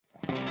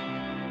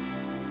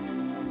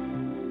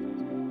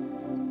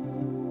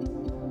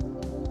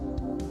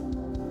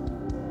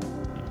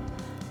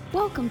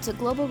Welcome to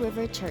Global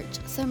River Church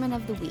Sermon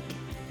of the Week.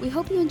 We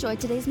hope you enjoyed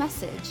today's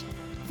message.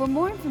 For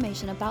more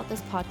information about this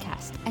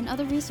podcast and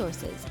other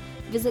resources,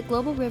 visit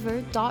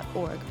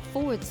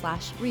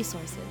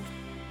globalriver.org/resources.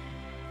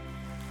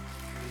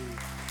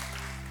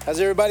 How's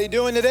everybody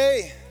doing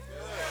today?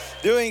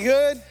 Good. Doing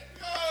good? Good.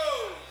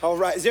 All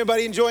right. Is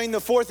everybody enjoying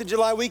the 4th of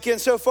July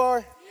weekend so far?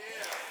 Yeah.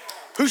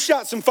 Who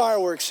shot some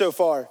fireworks so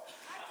far?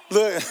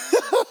 Look,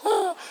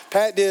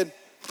 Pat did.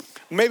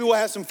 Maybe we'll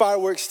have some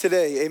fireworks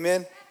today.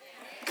 Amen.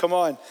 Come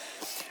on.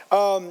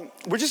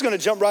 We're just going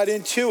to jump right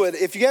into it.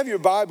 If you have your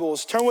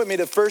Bibles, turn with me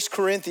to 1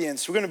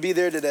 Corinthians. We're going to be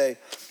there today.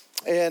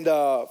 And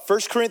 1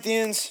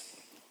 Corinthians,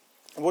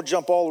 we'll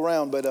jump all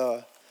around, but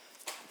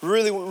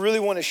really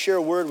want to share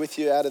a word with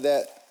you out of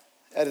that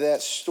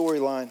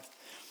storyline.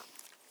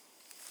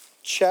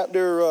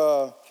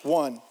 Chapter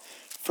 1.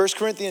 1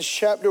 Corinthians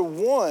chapter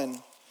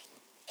 1.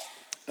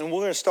 And we're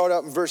going to start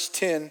out in verse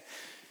 10.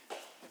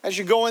 As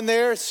you're going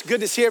there, it's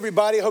good to see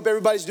everybody. I hope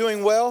everybody's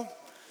doing well.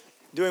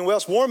 Doing well.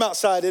 It's warm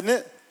outside, isn't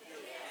it?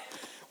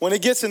 When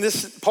it gets in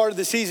this part of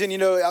the season,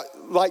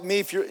 like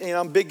me,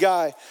 I'm a big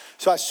guy,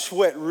 so I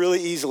sweat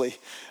really easily.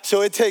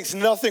 So it takes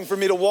nothing for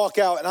me to walk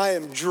out and I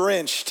am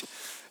drenched.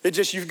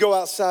 You go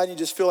outside and you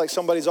just feel like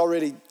somebody's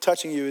already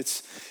touching you.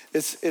 It's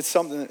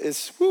something,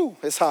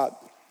 it's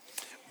hot.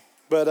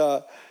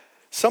 But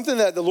something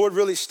that the Lord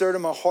really stirred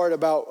in my heart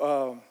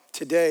about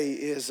today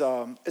is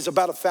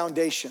about the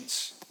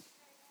foundations.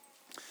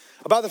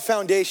 About the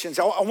foundations.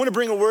 I want to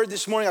bring a word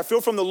this morning. I feel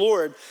from the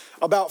Lord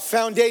about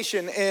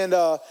foundation. And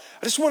I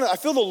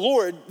feel the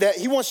Lord that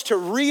he wants to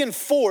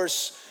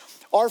reinforce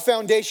our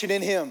foundation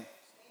in him.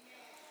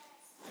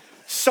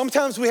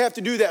 Sometimes we have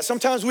to do that.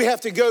 Sometimes we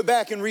have to go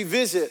back and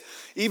revisit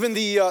even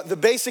the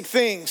basic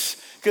things,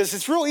 because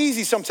it's real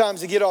easy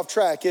sometimes to get off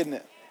track, isn't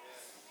it?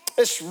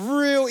 It's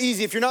real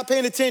easy. If you're not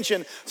paying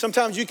attention,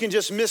 sometimes you can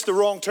just miss the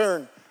wrong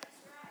turn.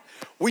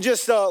 We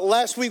just,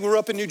 last week we were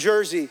up in New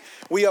Jersey.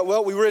 We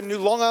were in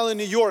Long Island,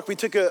 New York. We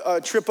took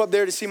a trip up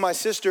there to see my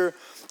sister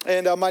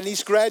and my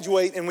niece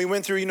graduate. And we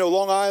went through,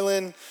 Long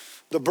Island,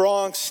 the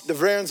Bronx, the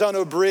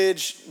Verrazano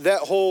Bridge,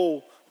 that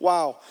whole,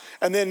 wow.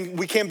 And then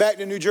we came back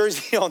to New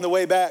Jersey on the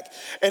way back.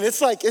 And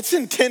it's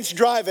intense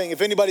driving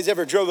if anybody's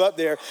ever drove up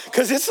there.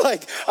 Because it's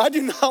like, I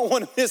do not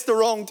want to miss the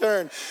wrong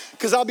turn.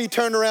 Because I'll be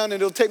turned around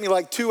and it'll take me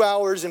like 2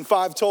 hours and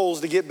 5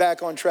 tolls to get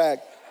back on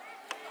track.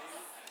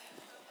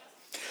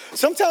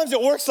 Sometimes it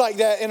works like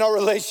that in our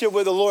relationship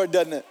with the Lord,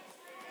 doesn't it?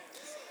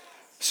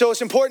 So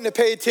it's important to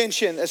pay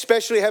attention,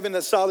 especially having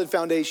a solid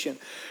foundation.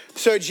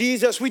 So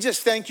Jesus, we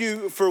just thank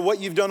you for what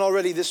you've done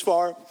already this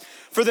far.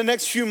 For the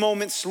next few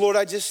moments, Lord,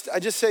 I just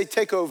say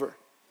take over.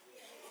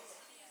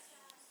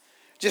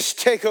 Just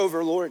take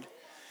over, Lord.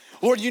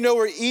 Lord, you know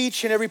where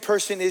each and every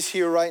person is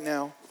here right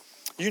now.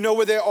 You know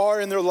where they are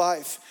in their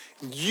life.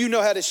 You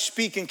know how to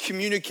speak and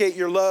communicate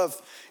your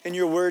love and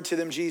your word to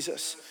them,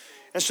 Jesus.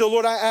 And so,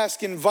 Lord, I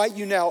invite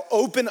you now,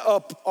 open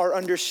up our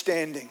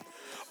understanding.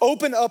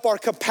 Open up our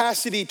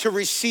capacity to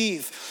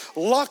receive.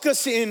 Lock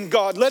us in,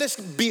 God. Let us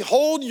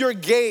behold your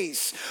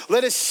gaze.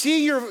 Let us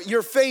see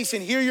your face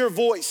and hear your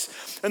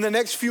voice in the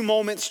next few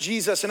moments,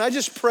 Jesus. And I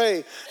just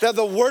pray that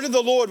the word of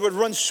the Lord would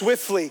run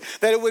swiftly,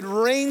 that it would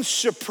reign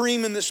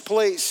supreme in this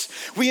place.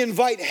 We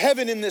invite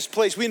heaven in this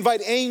place. We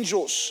invite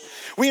angels.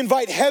 We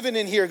invite heaven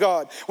in here,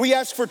 God. We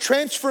ask for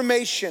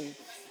transformation,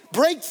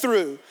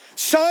 breakthrough,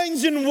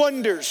 signs and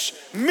wonders,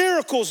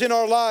 miracles in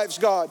our lives,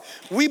 God.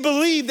 We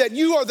believe that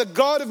you are the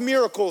God of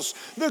miracles,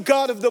 the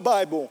God of the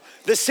Bible,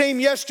 the same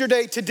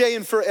yesterday, today,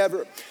 and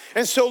forever.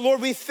 And so, Lord,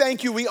 we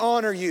thank you, we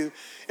honor you,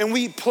 and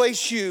we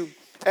place you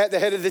at the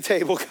head of the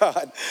table,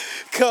 God.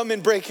 Come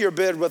and break your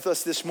bread with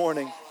us this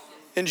morning.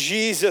 In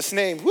Jesus'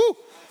 name, woo,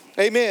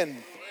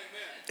 amen.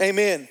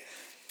 Amen.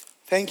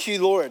 Thank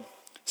you, Lord.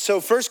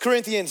 So 1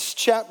 Corinthians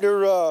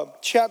chapter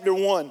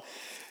 1.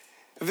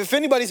 If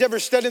anybody's ever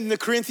studied the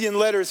Corinthian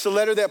letter, it's the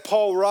letter that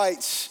Paul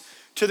writes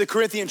to the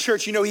Corinthian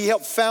church. He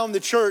helped found the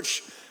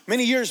church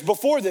many years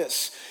before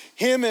this.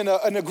 Him and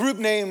a group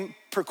named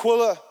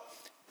Priscilla.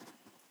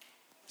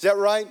 Is that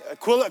right?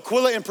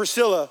 Aquila and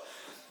Priscilla.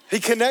 He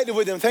connected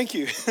with them. Thank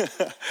you.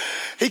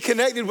 He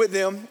connected with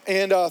them,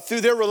 and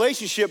through their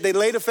relationship, they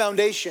laid a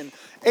foundation.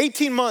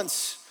 18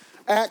 months,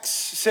 Acts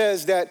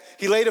says that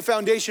he laid a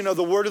foundation of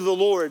the word of the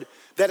Lord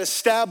that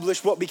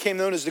established what became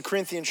known as the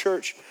Corinthian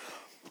church.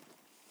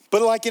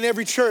 But like in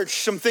every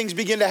church, some things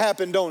begin to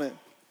happen, don't it?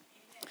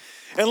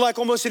 And like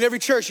almost in every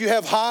church, you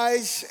have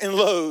highs and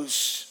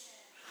lows.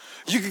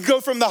 You can go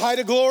from the height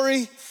of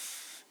glory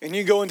and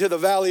you go into the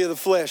valley of the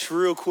flesh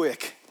real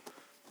quick.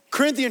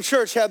 Corinthian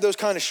church had those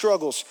kind of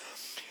struggles.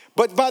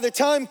 But by the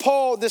time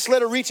this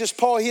letter reaches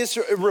Paul, he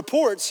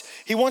reports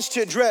he wants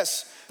to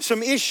address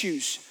some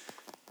issues.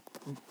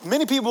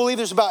 Many people believe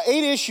there's about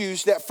 8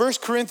 issues that 1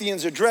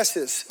 Corinthians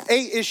addresses.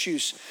 8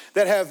 issues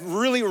that have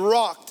really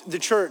rocked the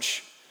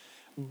church.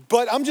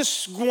 But I'm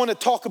just going to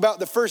talk about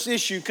the first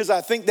issue because I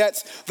think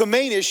that's the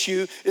main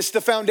issue. It's the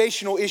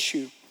foundational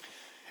issue.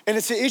 And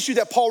it's an issue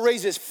that Paul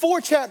raises.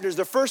 4 chapters,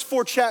 the first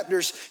 4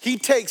 chapters, he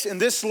takes in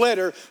this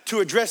letter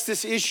to address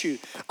this issue.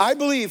 I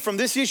believe from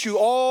this issue,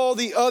 all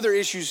the other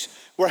issues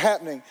were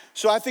happening.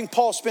 So I think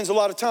Paul spends a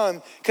lot of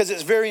time because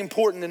it's very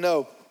important to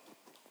know.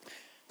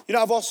 You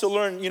know, I've also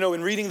learned,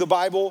 in reading the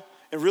Bible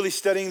and really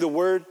studying the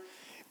word,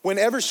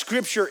 whenever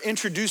scripture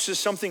introduces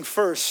something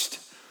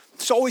first,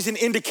 it's always an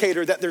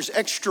indicator that there's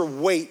extra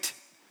weight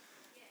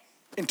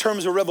in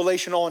terms of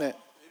revelation on it.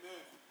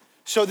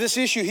 So this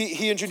issue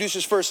he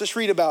introduces first. Let's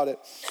read about it.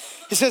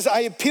 He says,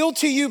 I appeal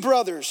to you,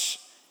 brothers,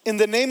 in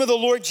the name of the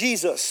Lord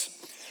Jesus,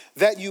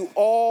 that you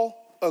all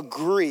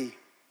agree.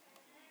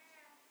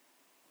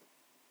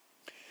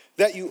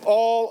 That you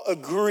all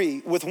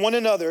agree with one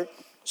another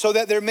so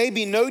that there may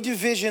be no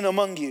division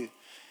among you,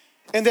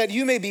 and that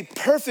you may be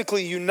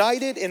perfectly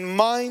united in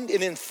mind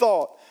and in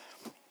thought.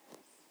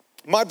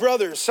 My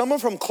brothers, someone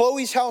from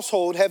Chloe's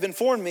household have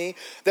informed me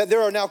that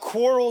there are now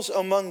quarrels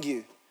among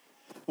you.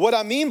 What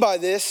I mean by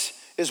this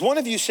is one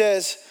of you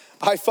says,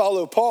 I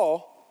follow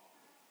Paul.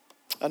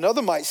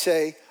 Another might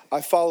say,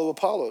 I follow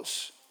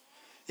Apollos.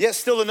 Yet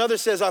still another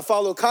says, I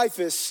follow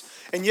Cephas.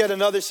 And yet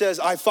another says,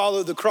 I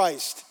follow the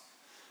Christ.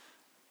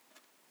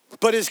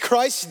 But is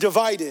Christ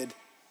divided?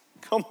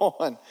 Come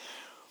on.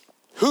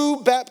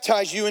 Who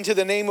baptized you into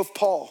the name of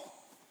Paul?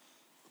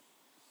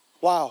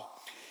 Wow.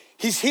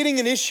 He's hitting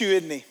an issue,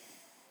 isn't he?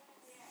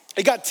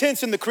 It got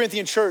tense in the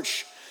Corinthian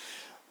church.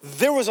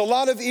 There was a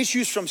lot of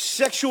issues from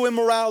sexual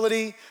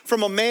immorality,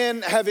 from a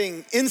man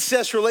having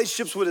incest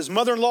relationships with his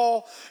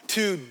mother-in-law,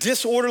 to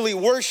disorderly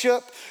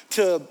worship,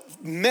 to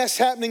mess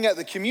happening at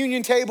the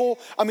communion table.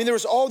 I mean, there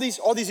was all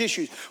these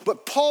issues.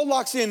 But Paul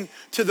locks in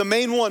to the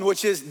main one,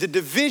 which is the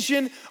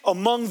division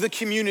among the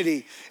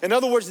community. In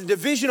other words, the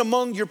division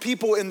among your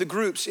people in the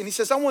groups. And he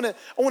says, I want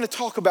to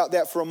talk about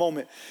that for a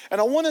moment.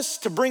 And I want us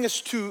to bring us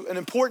to an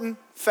important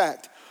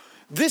fact.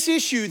 This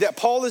issue that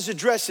Paul is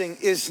addressing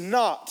is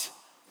not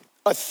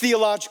a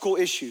theological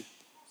issue.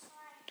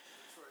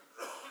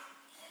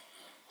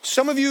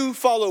 Some of you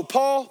follow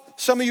Paul,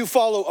 some of you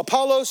follow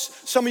Apollos,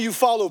 some of you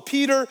follow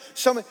Peter,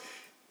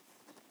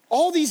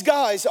 all these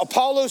guys,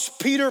 Apollos,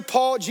 Peter,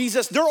 Paul,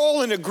 Jesus, they're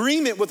all in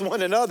agreement with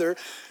one another.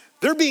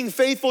 They're being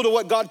faithful to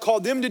what God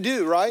called them to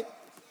do, right?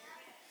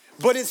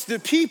 But it's the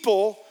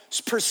people's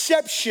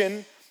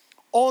perception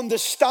on the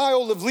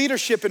style of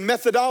leadership and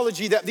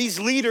methodology that these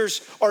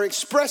leaders are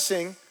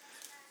expressing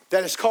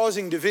that is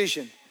causing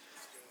division.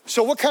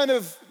 So what kind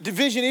of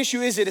division issue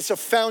is it? It's a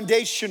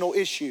foundational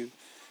issue.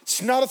 It's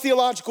not a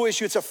theological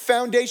issue, it's a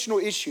foundational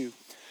issue.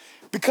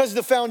 Because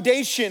the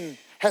foundation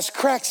has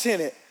cracks in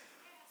it,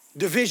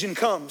 division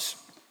comes.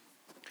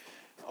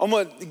 I'm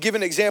gonna give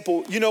an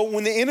example.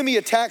 When the enemy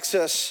attacks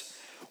us,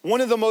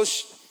 one of the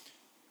most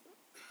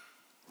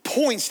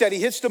points that he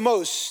hits the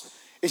most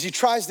is he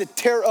tries to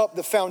tear up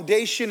the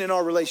foundation in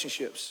our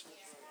relationships.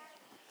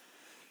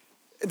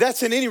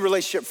 That's in any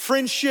relationship,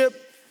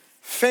 friendship,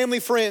 family,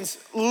 friends.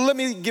 Let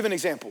me give an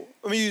example.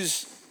 Let me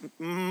use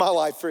my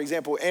life, for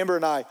example. Amber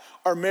and I,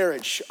 our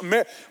marriage. I'm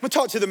gonna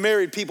talk to the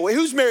married people.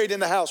 Who's married in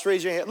the house?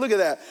 Raise your hand. Look at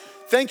that.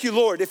 Thank you,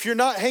 Lord. If you're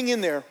not, hang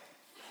in there.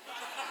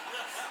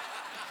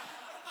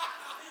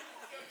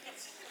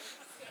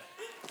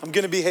 I'm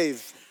gonna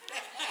behave.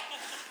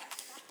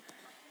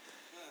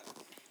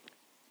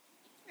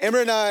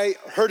 Amber and I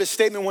heard a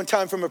statement one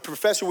time from a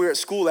professor we were at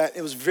school at.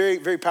 It was very,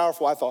 very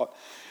powerful, I thought.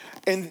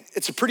 And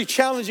it's a pretty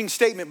challenging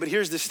statement, but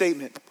here's the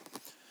statement.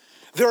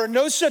 There are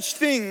no such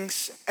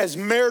things as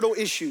marital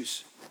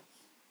issues.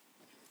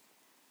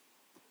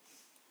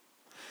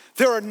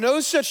 There are no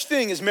such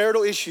thing as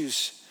marital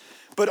issues,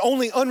 but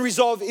only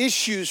unresolved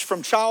issues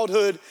from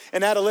childhood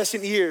and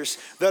adolescent years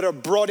that are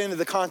brought into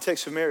the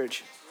context of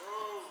marriage.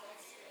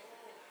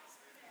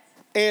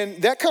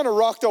 And that kind of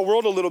rocked our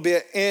world a little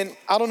bit. And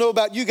I don't know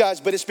about you guys,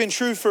 but it's been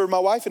true for my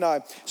wife and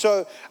I.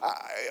 So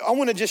I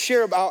want to just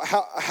share about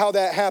how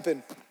that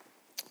happened.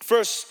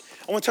 First,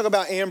 I want to talk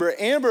about Amber.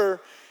 Amber,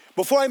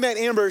 before I met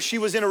Amber, she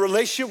was in a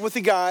relationship with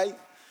a guy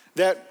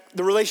that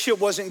the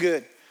relationship wasn't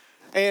good.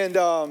 And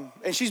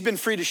she's been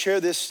free to share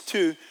this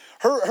too.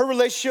 Her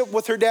relationship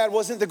with her dad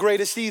wasn't the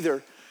greatest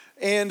either.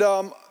 And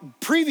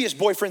previous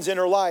boyfriends in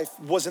her life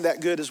wasn't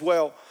that good as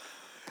well.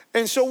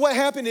 And so what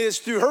happened is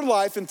through her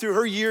life and through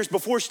her years,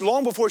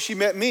 long before she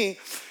met me,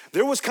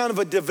 there was kind of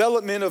a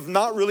development of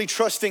not really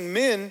trusting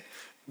men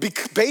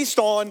based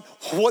on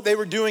what they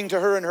were doing to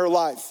her in her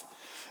life.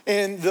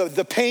 And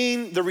the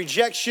pain, the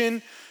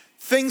rejection,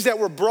 things that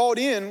were brought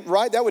in,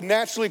 right, that would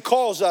naturally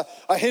cause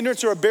a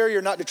hindrance or a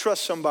barrier not to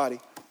trust somebody.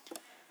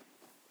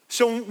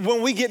 So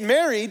when we get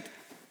married,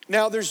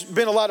 now there's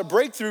been a lot of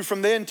breakthrough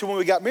from then to when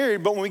we got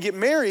married, but when we get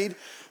married,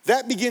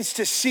 that begins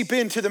to seep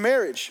into the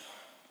marriage.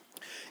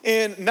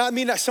 And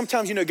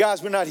sometimes,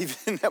 guys, we're not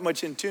even that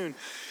much in tune.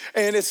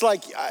 And it's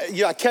like,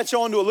 I catch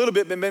on to a little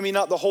bit, but maybe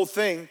not the whole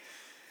thing.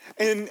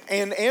 And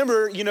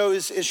Amber,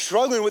 is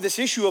struggling with this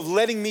issue of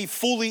letting me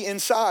fully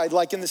inside,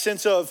 like in the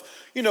sense of,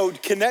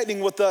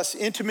 connecting with us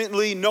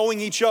intimately, knowing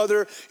each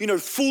other,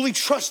 fully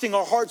trusting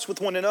our hearts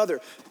with one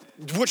another.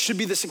 what should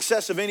be the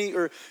success of any,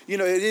 or, it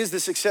is the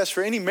success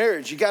for any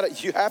marriage.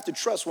 You have to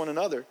trust one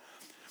another.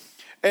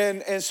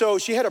 And so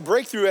she had a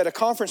breakthrough at a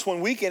conference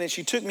one weekend, and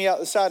she took me out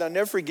the side. I'll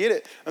never forget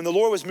it. And the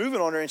Lord was moving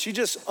on her, and she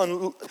just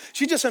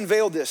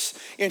unveiled this,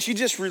 and she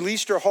just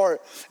released her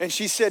heart. And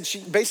she said she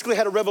basically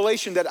had a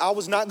revelation that I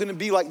was not going to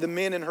be like the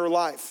men in her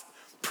life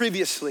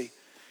previously,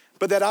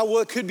 but that I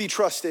could be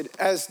trusted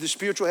as the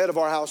spiritual head of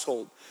our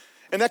household.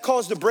 And that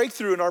caused a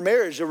breakthrough in our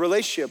marriage, a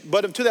relationship.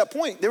 But up to that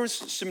point, there was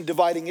some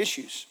dividing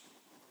issues.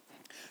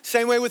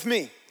 Same way with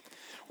me.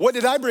 What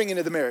did I bring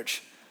into the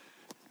marriage?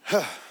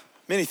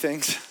 Many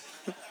things.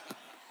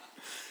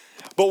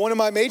 But one of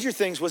my major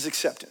things was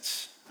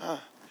acceptance.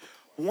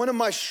 One of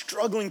my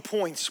struggling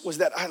points was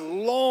that I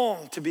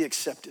longed to be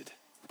accepted.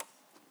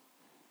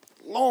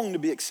 Longed to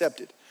be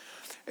accepted.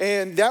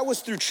 And that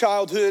was through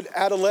childhood,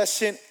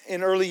 adolescent,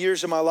 and early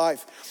years of my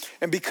life.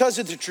 And because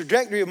of the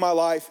trajectory of my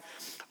life,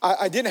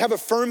 I didn't have a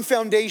firm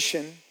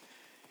foundation,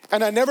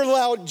 and I never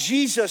allowed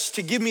Jesus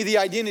to give me the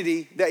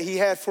identity that he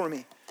had for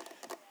me.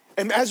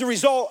 And as a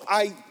result,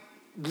 I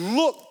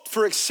looked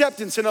for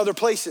acceptance in other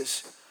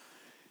places.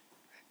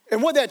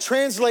 And what that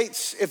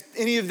translates, if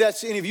any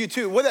of you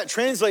too, what that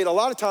translates a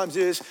lot of times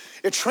is,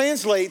 it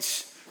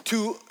translates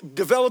to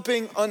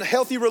developing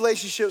unhealthy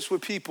relationships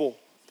with people.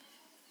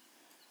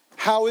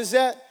 How is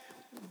that?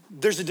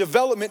 There's a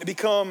development to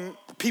become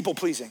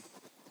people-pleasing.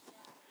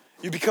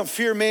 You become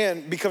fear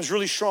man, becomes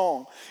really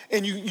strong.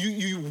 And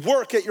you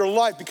work at your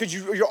life because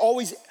you're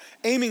always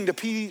aiming to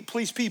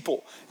please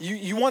people.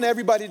 You want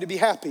everybody to be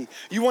happy.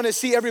 You want to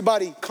see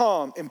everybody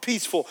calm and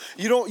peaceful.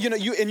 And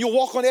you'll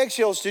walk on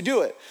eggshells to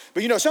do it.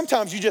 But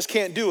sometimes you just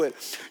can't do it.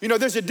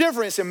 There's a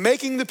difference in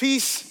making the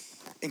peace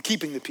and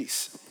keeping the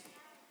peace.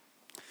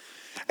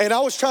 And I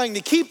was trying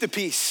to keep the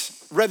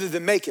peace rather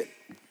than make it.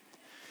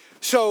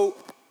 So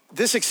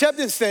this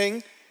acceptance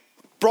thing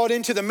brought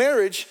into the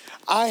marriage,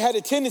 I had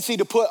a tendency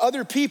to put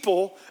other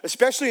people,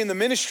 especially in the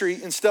ministry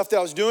and stuff that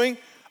I was doing,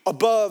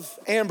 above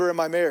Amber in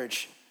my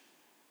marriage.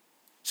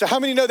 So how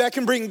many know that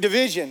can bring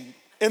division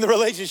in the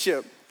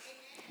relationship?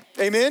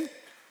 Amen?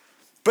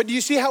 But do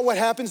you see what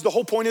happens? The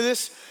whole point of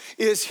this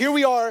is, here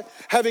we are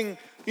having,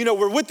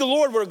 we're with the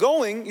Lord, we're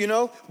going,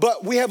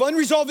 but we have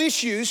unresolved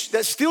issues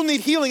that still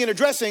need healing and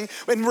addressing,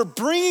 and we're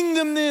bringing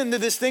them into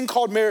this thing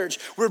called marriage.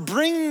 We're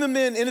bringing them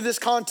into this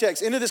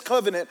context, into this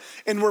covenant,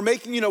 and we're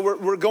making,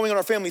 we're going on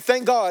our family.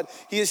 Thank God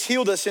he has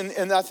healed us,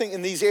 and I think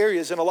in these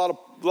areas in a lot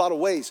of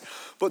ways.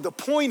 But the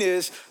point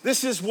is,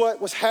 this is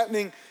what was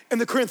happening in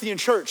the Corinthian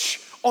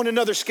church on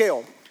another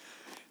scale.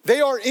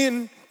 They are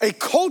in a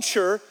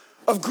culture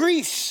of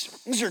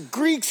Greece. These are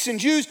Greeks and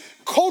Jews,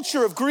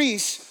 culture of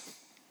Greece.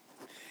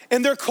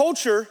 And their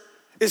culture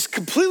is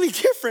completely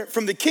different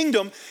from the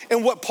kingdom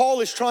and what Paul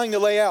is trying to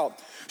lay out.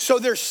 So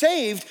they're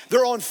saved,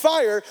 they're on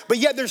fire, but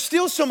yet there's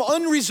still some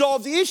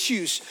unresolved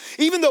issues.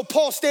 Even though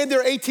Paul stayed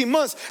there 18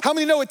 months, how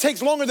many know it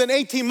takes longer than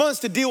 18 months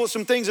to deal with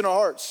some things in our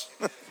hearts?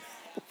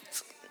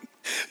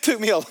 Took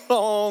me a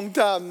long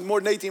time, more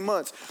than 18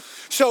 months.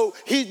 So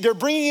they're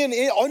bringing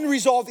in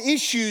unresolved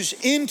issues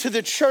into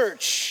the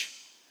church,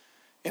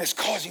 and it's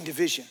causing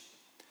division.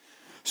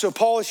 So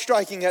Paul is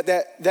striking at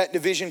that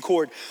division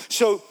chord.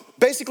 So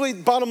basically,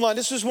 bottom line,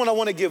 this is what I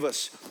want to give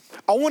us.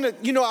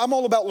 I'm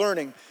all about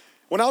learning.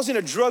 When I was in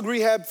a drug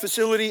rehab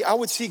facility, I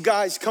would see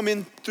guys come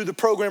in through the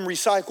program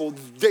recycled.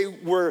 They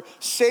were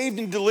saved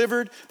and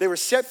delivered. They were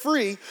set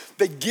free.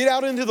 They'd get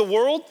out into the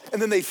world,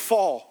 and then they'd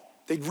fall.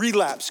 They'd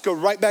relapse, go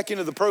right back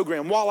into the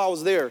program while I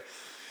was there.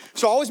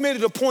 So I always made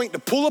it a point to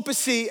pull up a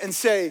seat and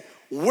say,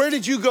 where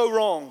did you go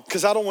wrong?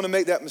 Because I don't want to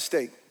make that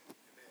mistake.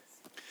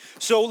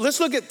 So let's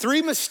look at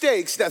 3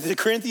 mistakes that the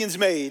Corinthians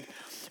made,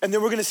 and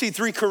then we're going to see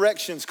 3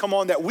 corrections,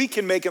 that we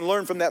can make and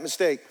learn from that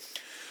mistake.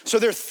 So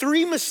there are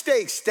 3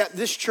 mistakes that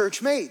this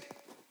church made,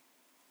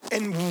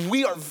 and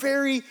we are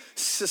very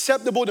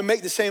susceptible to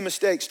make the same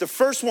mistakes. The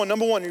first one,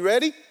 number 1, you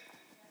ready?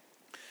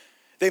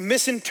 They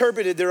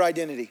misinterpreted their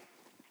identity.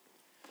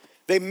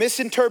 They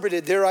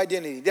misinterpreted their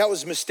identity. That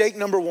was mistake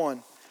number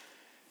 1.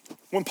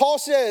 When Paul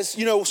says,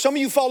 some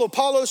of you follow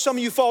Apollos, some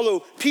of you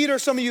follow Peter,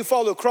 some of you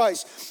follow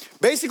Christ.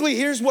 Basically,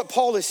 here's what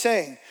Paul is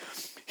saying.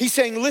 He's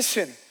saying,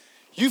 listen,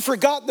 you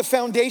forgot the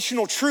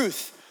foundational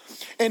truth.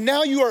 And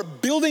now you are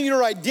building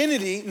your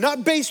identity,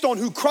 not based on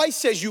who Christ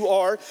says you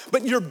are,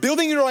 but you're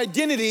building your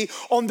identity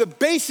on the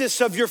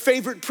basis of your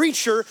favorite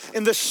preacher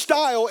and the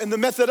style and the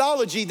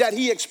methodology that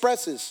he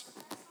expresses.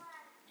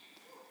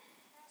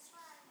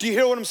 Do you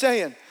hear what I'm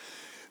saying?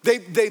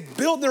 They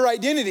built their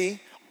identity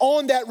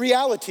on that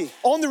reality,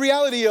 on the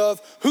reality of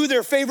who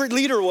their favorite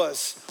leader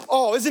was.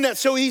 Oh, isn't that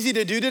so easy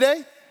to do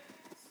today?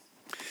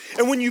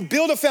 And when you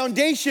build a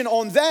foundation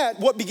on that,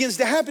 what begins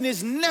to happen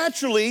is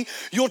naturally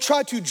you'll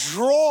try to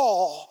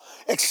draw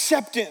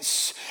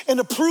acceptance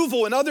and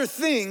approval and other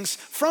things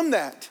from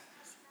that.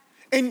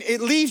 And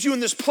it leaves you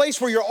in this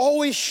place where you're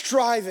always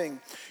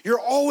striving. You're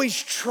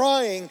always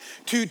trying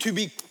to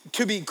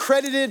be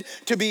credited,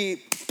 to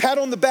be pat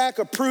on the back,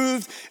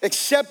 approved,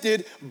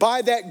 accepted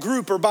by that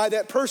group or by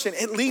that person.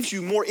 It leaves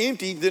you more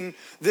empty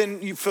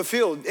than you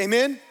fulfilled.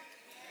 Amen?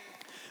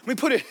 Let me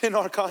put it in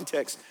our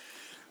context.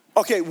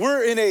 Okay,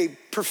 we're in a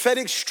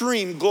prophetic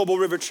stream, Global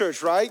River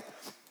Church, right?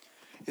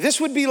 This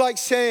would be like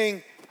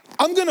saying,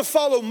 I'm gonna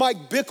follow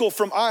Mike Bickle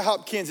from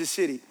IHOP Kansas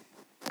City.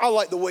 I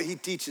like the way he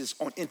teaches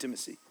on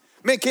intimacy.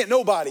 Man, can't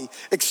nobody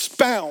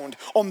expound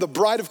on the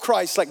bride of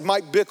Christ like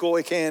Mike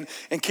Bickle can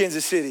in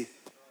Kansas City.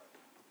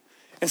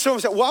 And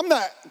someone said, well,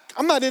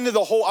 I'm not into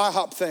the whole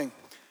IHOP thing.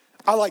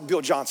 I like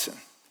Bill Johnson.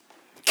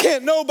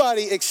 Can't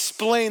nobody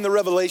explain the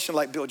revelation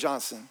like Bill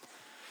Johnson.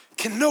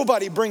 Can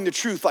nobody bring the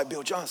truth like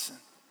Bill Johnson?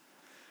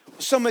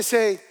 Some may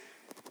say,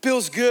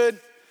 Bill's good,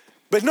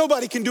 but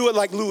nobody can do it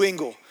like Lou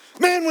Engle.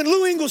 Man, when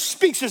Lou Engle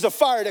speaks, there's a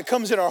fire that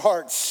comes in our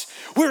hearts.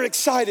 We're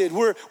excited,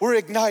 we're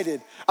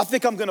ignited. I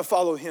think I'm gonna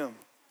follow him.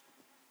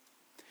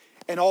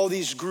 And all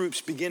these groups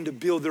begin to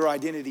build their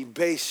identity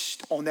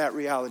based on that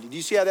reality. Do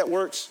you see how that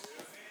works?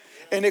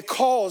 And it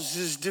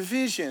causes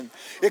division.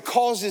 It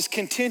causes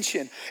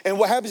contention. And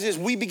what happens is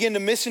we begin to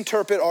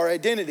misinterpret our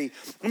identity.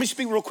 Let me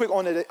speak real quick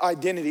on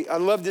identity. I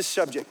love this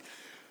subject.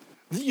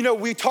 You know,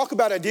 we talk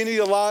about identity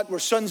a lot. We're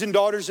sons and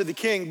daughters of the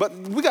King, but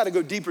we got to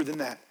go deeper than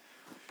that.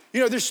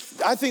 You know,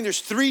 I think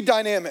there's three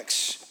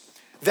dynamics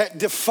that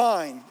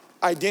define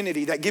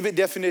identity, that give it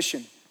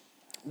definition.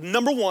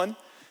 Number one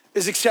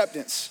is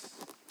acceptance.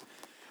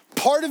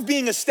 Part of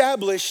being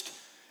established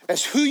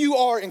as who you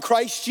are in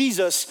Christ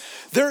Jesus,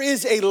 there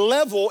is a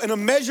level and a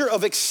measure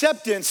of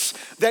acceptance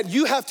that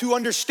you have to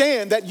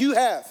understand that you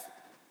have.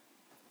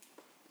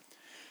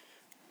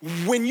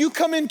 When you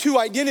come into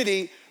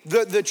identity,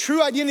 the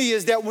true identity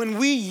is that when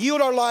we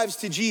yield our lives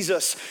to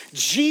Jesus,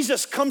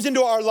 Jesus comes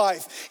into our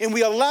life and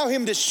we allow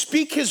him to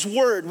speak his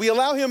word. We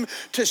allow him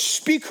to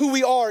speak who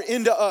we are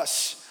into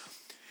us.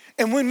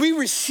 And when we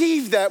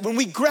receive that, when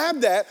we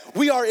grab that,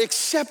 we are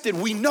accepted.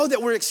 We know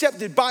that we're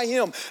accepted by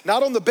him,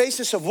 not on the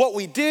basis of what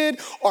we did,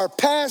 our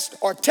past,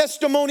 our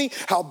testimony,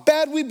 how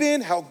bad we've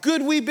been, how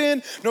good we've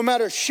been, no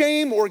matter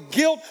shame or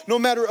guilt, no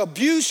matter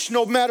abuse,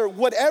 no matter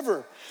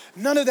whatever.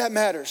 None of that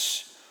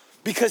matters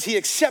because he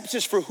accepts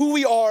us for who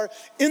we are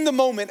in the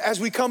moment as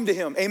we come to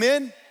him.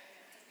 Amen?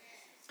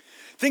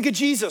 Think of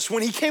Jesus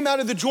when he came out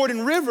of the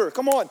Jordan River.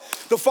 Come on.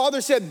 The Father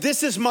said,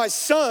 this is my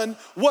son,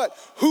 what?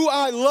 Who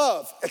I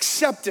love,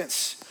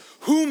 acceptance.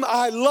 Whom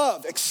I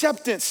love,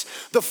 acceptance.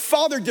 The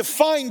Father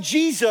defined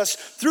Jesus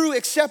through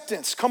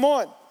acceptance. Come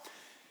on.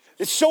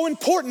 It's so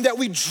important that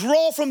we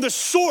draw from the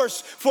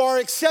source for our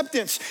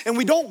acceptance and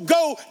we don't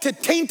go to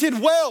tainted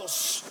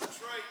wells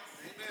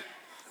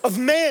of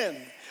man,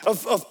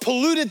 of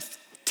polluted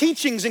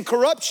teachings and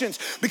corruptions,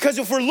 because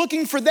if we're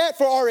looking for that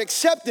for our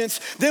acceptance,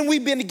 then we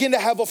begin to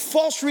have a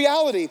false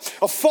reality,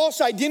 a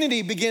false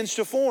identity begins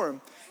to form.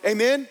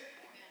 Amen?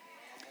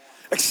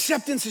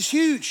 Acceptance is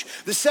huge.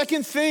 The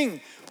second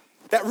thing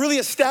that really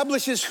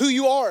establishes who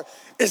you are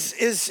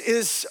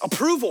is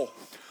approval.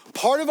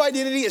 Part of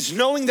identity is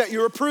knowing that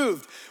you're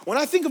approved. When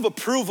I think of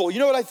approval, you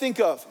know what I think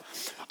of?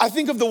 I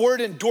think of the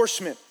word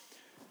endorsement.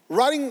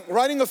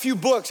 Writing a few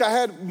books,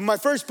 my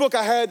first book,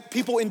 I had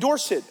people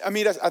endorse it. I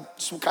mean,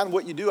 that's kind of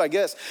what you do, I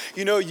guess.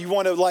 You know, you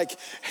want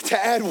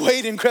to add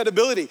weight and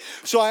credibility.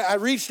 So I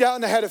reached out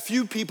and I had a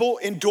few people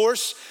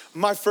endorse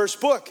my first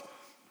book.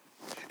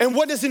 And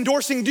what does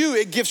endorsing do?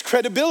 It gives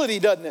credibility,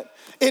 doesn't it?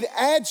 It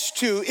adds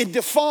to, it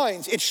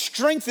defines, it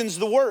strengthens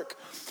the work.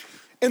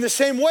 In the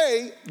same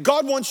way,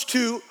 God wants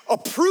to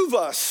approve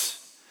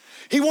us.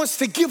 He wants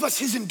to give us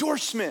his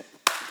endorsement.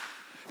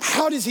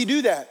 How does he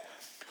do that?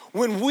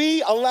 When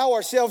we allow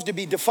ourselves to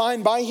be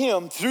defined by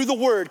him through the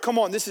word, come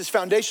on, this is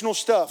foundational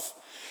stuff,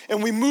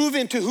 and we move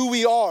into who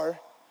we are,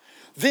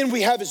 then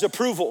we have his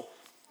approval.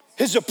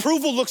 His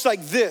approval looks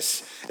like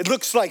this. It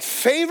looks like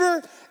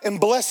favor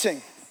and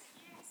blessing.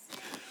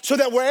 So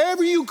that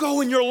wherever you go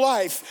in your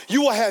life,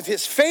 you will have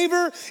his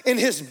favor and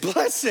his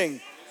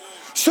blessing.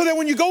 So that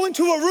when you go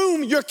into a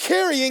room, you're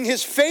carrying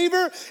his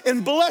favor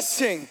and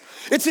blessing.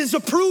 It's his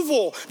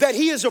approval that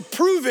he is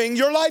approving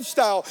your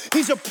lifestyle.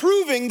 He's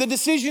approving the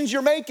decisions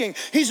you're making.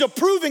 He's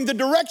approving the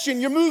direction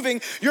you're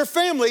moving your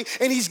family,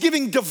 and he's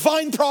giving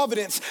divine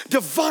providence,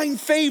 divine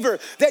favor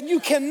that you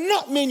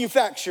cannot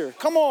manufacture.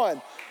 Come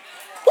on.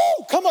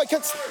 Woo, come on.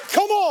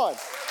 Come on.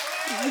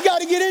 You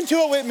got to get into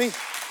it with me.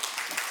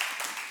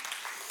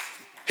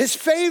 His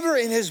favor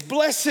and his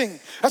blessing.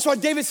 That's why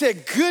David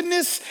said,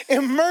 goodness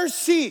and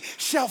mercy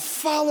shall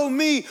follow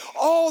me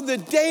all the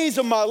days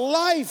of my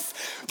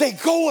life. They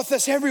go with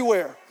us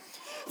everywhere.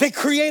 They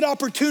create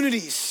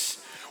opportunities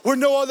where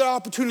no other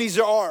opportunities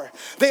there are.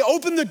 They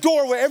open the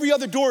door where every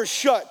other door is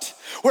shut.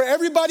 Where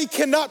everybody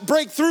cannot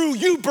break through,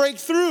 you break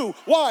through.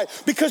 Why?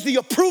 Because the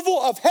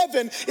approval of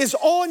heaven is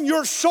on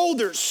your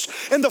shoulders.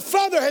 And the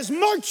Father has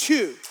marked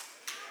you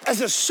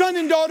as a son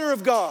and daughter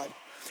of God.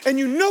 And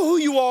you know who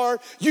you are,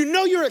 you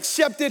know you're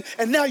accepted,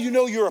 and now you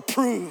know you're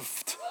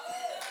approved.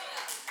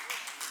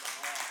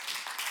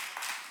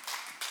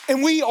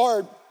 And we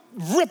are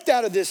ripped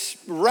out of this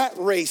rat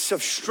race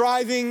of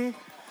striving.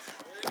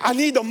 I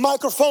need the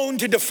microphone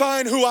to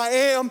define who I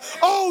am.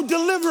 Oh,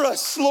 deliver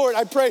us, Lord,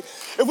 I pray.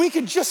 If we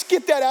could just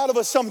get that out of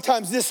us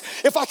sometimes,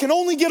 if I can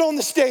only get on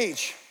the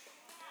stage.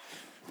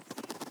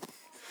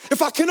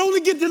 If I can only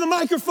get to the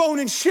microphone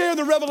and share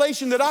the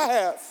revelation that I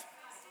have,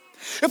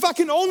 if I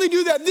can only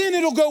do that, then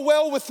it'll go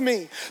well with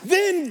me.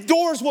 Then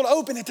doors will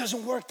open. It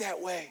doesn't work that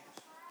way.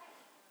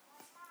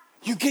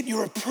 You get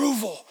your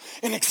approval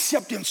and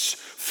acceptance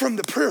from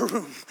the prayer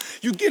room.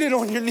 You get it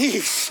on your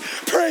knees,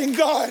 praying,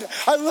 God,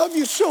 I love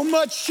you so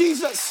much,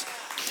 Jesus.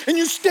 And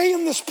you stay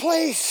in this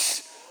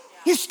place.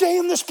 You stay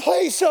in this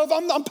place of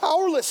I'm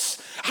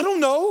powerless. I don't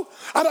know.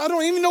 I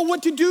don't even know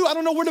what to do. I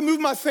don't know where to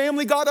move my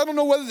family, God. I don't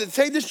know whether to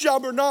take this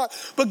job or not.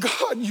 But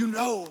God, you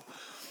know.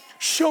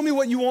 Show me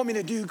what you want me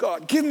to do,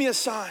 God. Give me a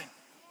sign.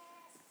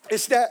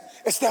 It's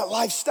that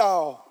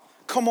lifestyle.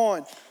 Come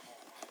on.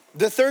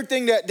 The third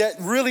thing that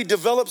really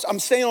develops, I'm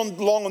staying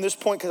long on this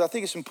point because I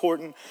think it's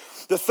important.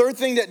 The third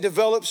thing that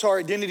develops our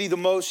identity the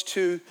most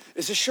too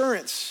is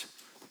assurance.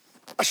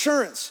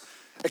 Assurance.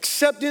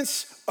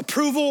 Acceptance,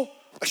 approval,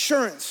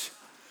 assurance.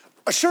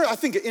 Assurance, I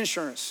think of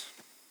insurance.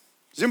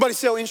 Does anybody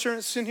sell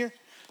insurance in here?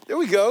 There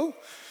we go.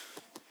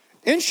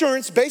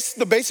 Insurance,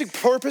 the basic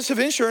purpose of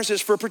insurance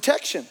is for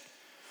protection.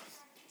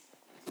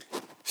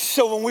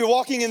 So when we're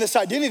walking in this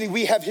identity,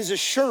 we have his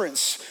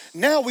assurance.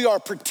 Now we are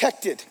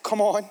protected.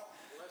 Come on.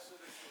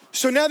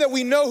 So now that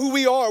we know who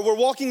we are, we're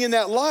walking in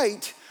that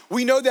light.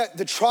 We know that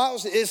the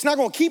trials, it's not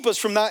going to keep us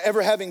from not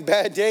ever having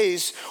bad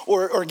days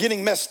or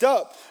getting messed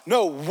up.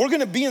 No, we're going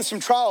to be in some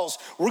trials.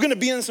 We're going to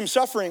be in some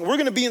suffering. We're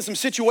going to be in some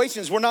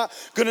situations we're not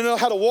going to know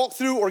how to walk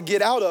through or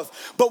get out of.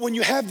 But when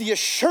you have the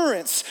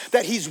assurance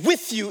that he's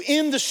with you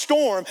in the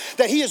storm,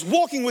 that he is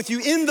walking with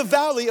you in the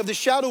valley of the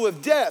shadow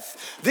of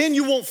death, then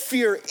you won't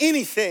fear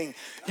anything.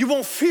 You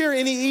won't fear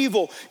any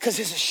evil because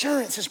his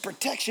assurance, his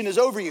protection is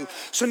over you.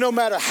 So no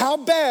matter how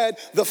bad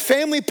the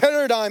family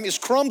paradigm is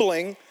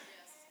crumbling,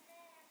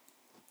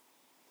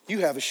 you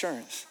have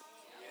assurance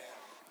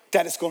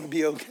that it's going to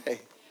be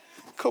okay.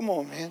 Come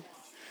on, man.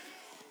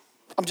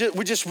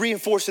 We're just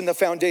reinforcing the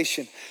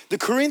foundation. The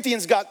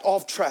Corinthians got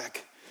off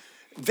track.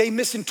 They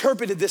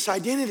misinterpreted this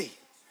identity.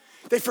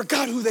 They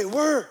forgot who they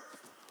were.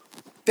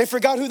 They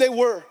forgot who they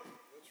were.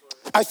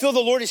 I feel the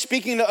Lord is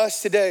speaking to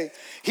us today.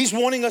 He's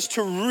wanting us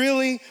to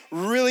really,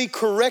 really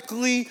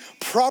correctly,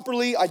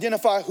 properly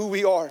identify who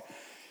we are.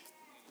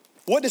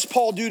 What does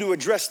Paul do to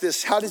address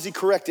this? How does he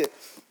correct it?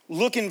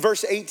 Look in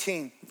verse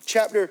 18,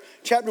 chapter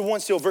 1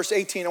 still, verse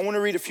 18. I want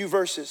to read a few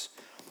verses.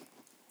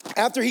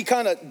 After he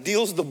kind of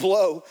deals the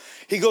blow,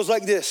 he goes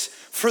like this.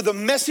 For the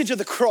message of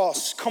the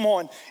cross, come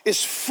on,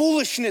 is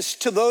foolishness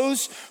to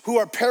those who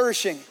are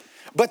perishing.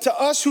 But to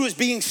us who is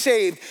being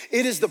saved,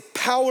 it is the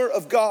power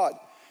of God.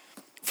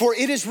 For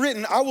it is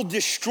written, I will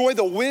destroy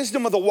the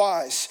wisdom of the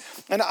wise,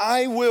 and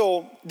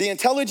the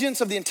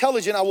intelligence of the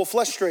intelligent I will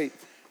frustrate.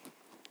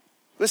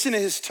 Listen to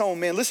his tone,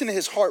 man. Listen to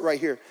his heart right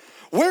here.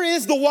 Where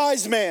is the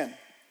wise man?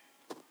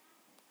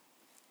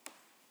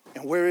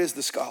 And where is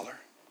the scholar?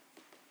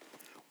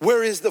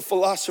 Where is the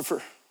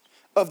philosopher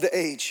of the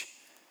age?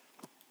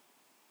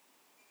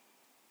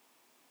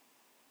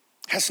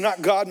 Has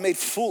not God made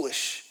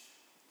foolish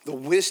the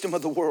wisdom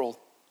of the world?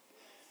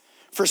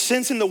 For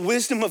since in the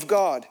wisdom of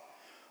God,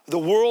 the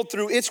world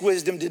through its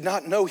wisdom did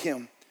not know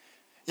him,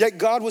 yet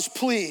God was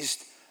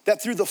pleased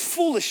that through the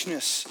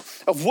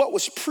foolishness of what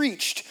was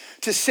preached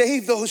to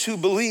save those who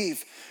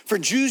believe. For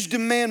Jews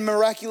demand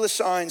miraculous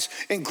signs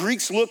and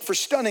Greeks look for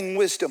stunning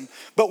wisdom.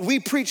 But we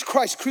preach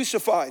Christ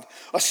crucified,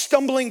 a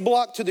stumbling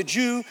block to the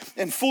Jew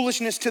and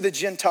foolishness to the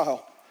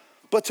Gentile.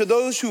 But to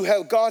those who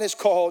God has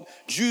called,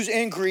 Jews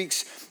and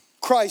Greeks,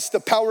 Christ, the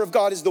power of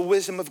God, is the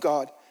wisdom of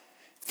God.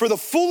 For the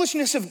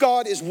foolishness of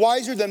God is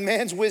wiser than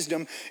man's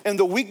wisdom, and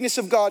the weakness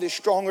of God is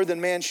stronger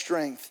than man's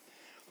strength.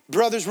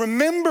 Brothers,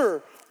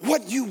 remember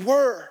what you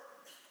were.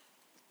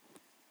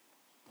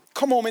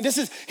 Come on, man.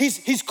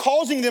 He's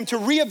causing them to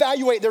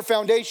reevaluate their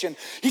foundation.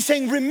 He's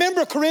saying,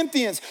 remember,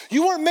 Corinthians,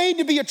 you weren't made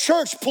to be a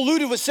church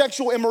polluted with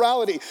sexual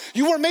immorality.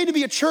 You weren't made to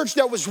be a church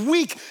that was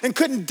weak and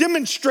couldn't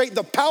demonstrate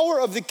the power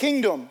of the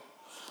kingdom.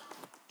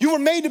 You were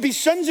made to be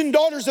sons and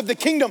daughters of the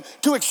kingdom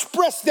to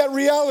express that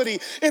reality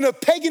in a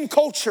pagan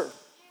culture.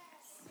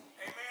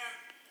 Amen.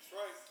 That's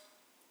right.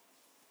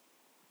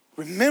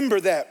 Remember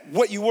that,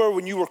 what you were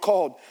when you were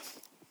called.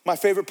 My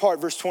favorite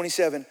part, verse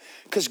 27,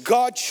 because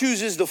God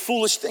chooses the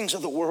foolish things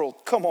of the world,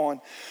 come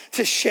on,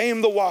 to shame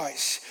the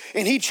wise.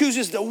 And he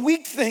chooses the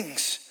weak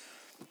things.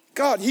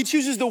 He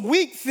chooses the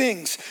weak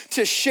things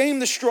to shame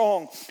the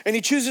strong. And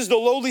he chooses the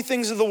lowly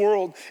things of the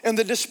world and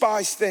the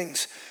despised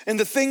things and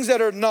the things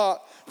that are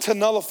not to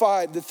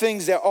nullify the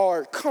things that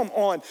are. Come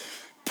on.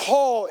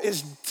 Paul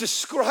is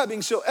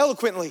describing so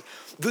eloquently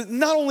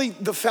not only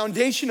the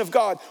foundation of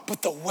God,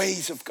 but the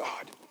ways of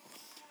God.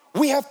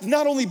 We have to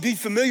not only be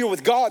familiar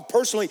with God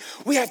personally,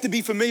 we have to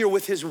be familiar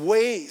with his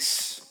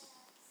ways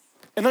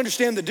and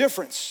understand the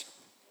difference.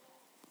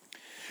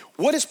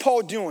 What is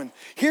Paul doing?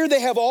 Here they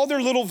have all their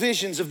little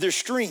visions of their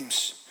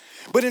streams.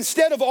 But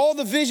instead of all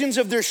the visions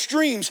of their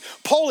streams,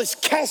 Paul is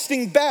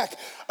casting back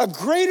a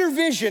greater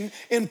vision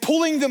and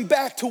pulling them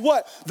back to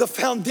what? The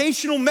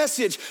foundational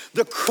message,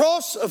 the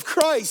cross of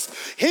Christ,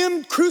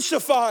 him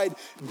crucified,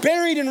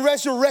 buried, and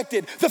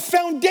resurrected, the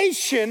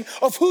foundation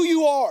of who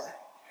you are.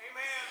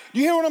 Do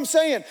you hear what I'm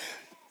saying?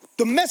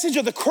 The message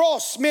of the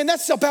cross, man,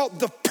 that's about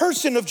the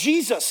person of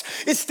Jesus.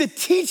 It's the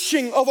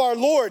teaching of our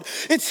Lord.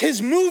 It's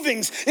his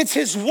movings. It's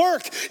his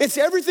work. It's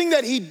everything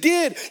that he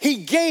did. He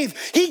gave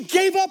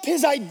up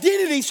his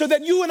identity so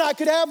that you and I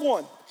could have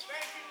one.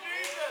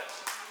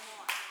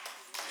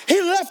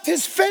 He left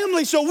his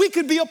family so we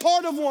could be a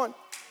part of one.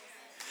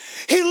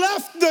 He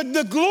left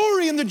the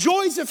glory and the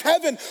joys of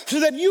heaven so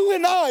that you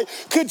and I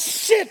could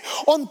sit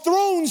on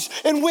thrones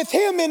and with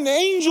him and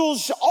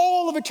angels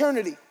all of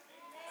eternity.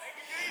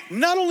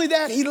 Not only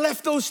that, he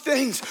left those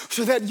things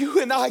so that you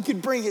and I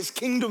could bring his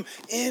kingdom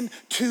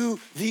into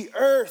the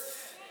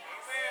earth.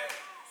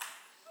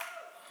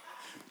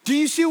 Do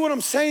you see what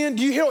I'm saying?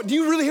 Do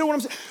you really hear what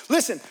I'm saying?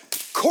 Listen,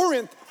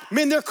 Corinth,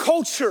 man, their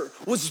culture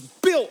was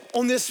built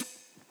on this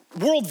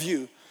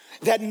worldview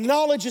that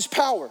knowledge is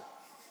power.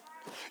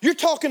 You're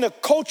talking a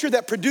culture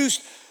that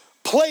produced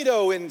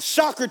Plato and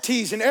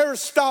Socrates and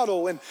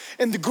Aristotle and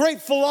the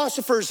great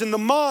philosophers and the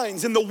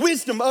minds and the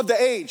wisdom of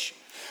the age.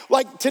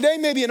 Like today,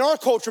 maybe in our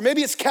culture,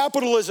 maybe it's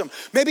capitalism.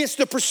 Maybe it's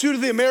the pursuit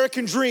of the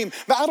American dream.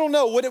 I don't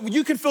know,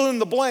 you can fill in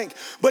the blank.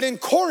 But in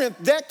Corinth,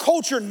 that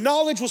culture,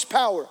 knowledge was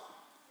power.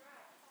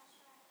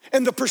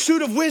 And the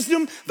pursuit of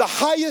wisdom, the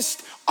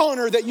highest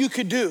honor that you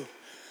could do.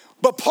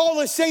 But Paul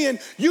is saying,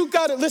 you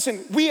gotta,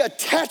 listen, we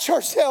attach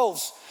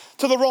ourselves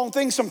to the wrong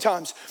thing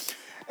sometimes.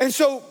 And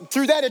so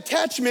through that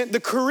attachment, the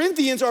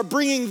Corinthians are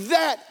bringing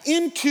that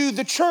into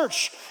the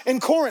church in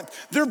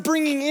Corinth. They're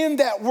bringing in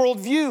that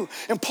worldview.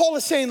 And Paul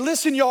is saying,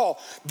 listen, y'all,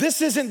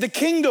 this isn't the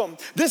kingdom.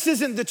 This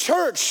isn't the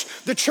church.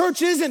 The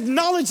church isn't,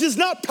 knowledge is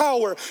not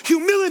power.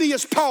 Humility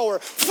is power.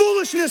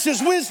 Foolishness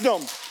is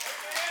wisdom.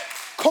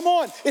 Come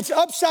on, it's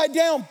upside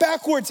down,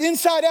 backwards,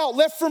 inside out,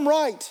 left from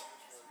right.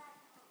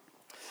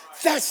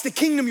 That's the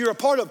kingdom you're a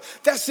part of.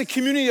 That's the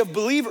community of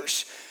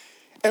believers.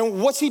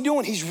 And what's he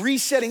doing? He's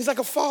resetting. He's like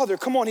a father.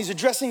 Come on, he's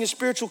addressing his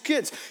spiritual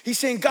kids. He's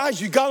saying,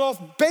 guys, you got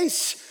off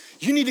base.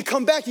 You need to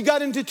come back. You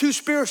got into too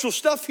spiritual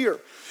stuff here.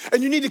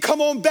 And you need to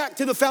come on back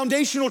to the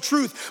foundational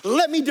truth.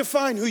 Let me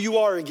define who you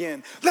are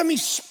again. Let me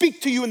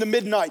speak to you in the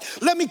midnight.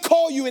 Let me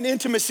call you in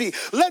intimacy.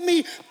 Let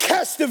me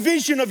cast the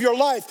vision of your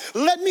life.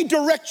 Let me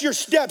direct your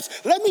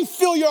steps. Let me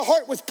fill your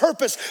heart with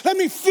purpose. Let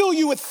me fill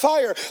you with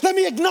fire. Let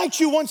me ignite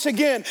you once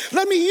again.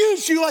 Let me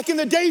use you like in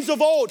the days of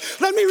old.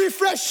 Let me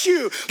refresh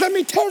you. Let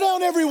me tear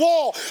down every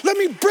wall. Let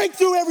me break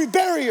through every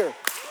barrier.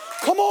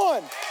 Come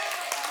on.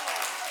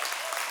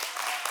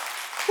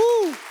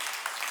 Woo.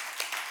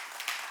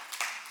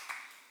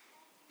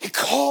 He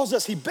calls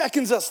us, he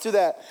beckons us to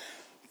that.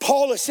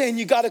 Paul is saying,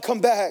 you gotta come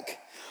back.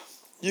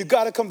 You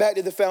gotta come back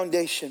to the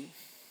foundation.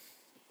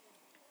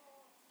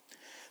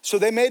 So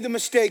they made the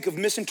mistake of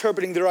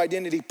misinterpreting their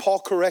identity. Paul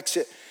corrects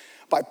it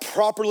by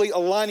properly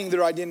aligning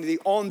their identity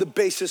on the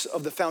basis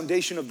of the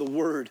foundation of the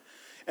word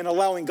and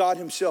allowing God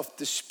himself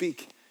to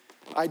speak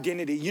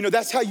identity. You know,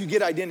 that's how you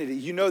get identity.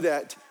 You know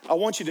that. I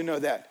want you to know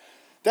that.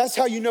 That's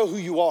how you know who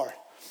you are.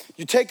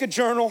 You take a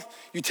journal,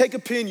 you take a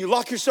pen, you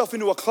lock yourself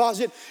into a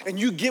closet, and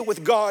you get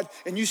with God,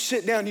 and you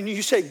sit down and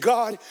you say,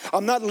 God,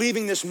 I'm not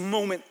leaving this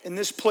moment in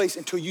this place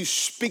until you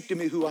speak to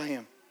me who I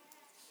am.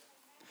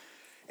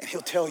 And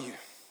he'll tell you.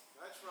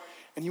 That's right.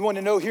 And you want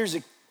to know, here's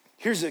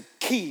a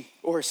key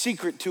or a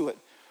secret to it.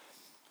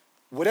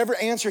 Whatever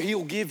answer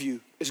he'll give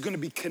you is going to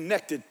be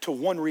connected to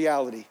one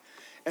reality.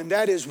 And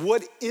that is,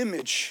 what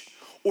image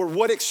or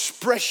what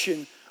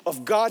expression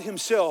of God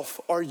himself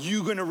are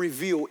you going to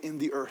reveal in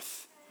the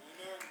earth?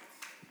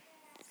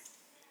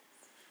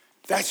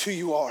 That's who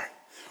you are.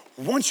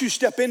 Once you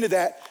step into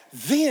that,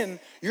 then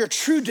your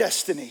true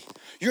destiny,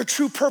 your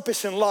true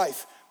purpose in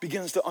life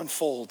begins to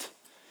unfold.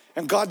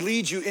 And God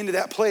leads you into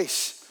that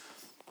place.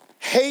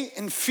 Hate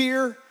and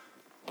fear,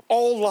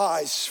 all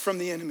lies from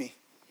the enemy.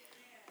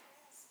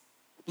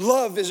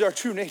 Love is our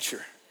true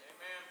nature.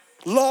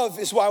 Love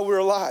is why we're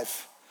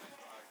alive.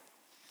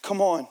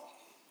 Come on.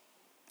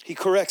 He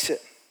corrects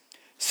it.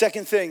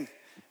 Second thing,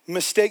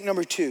 mistake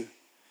number 2.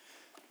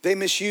 They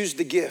misused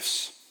the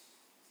gifts.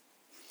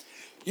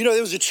 You know,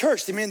 there was a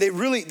church, they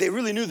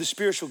really knew the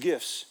spiritual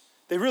gifts.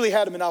 They really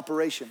had them in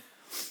operation,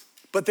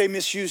 but they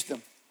misused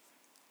them.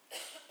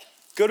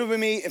 Go to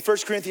me in 1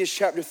 Corinthians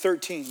chapter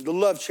 13, the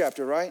love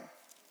chapter, right?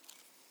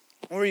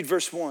 I'll read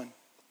verse 1.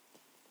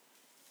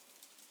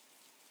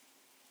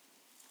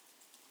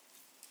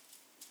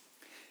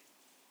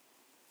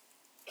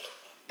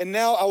 And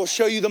now I will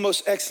show you the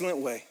most excellent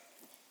way.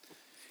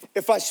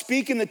 If I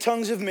speak in the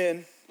tongues of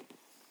men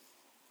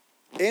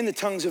and the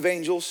tongues of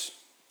angels,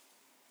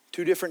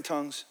 2 different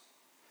tongues,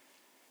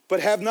 but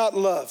have not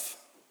love,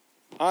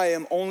 I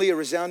am only a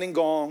resounding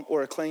gong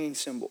or a clanging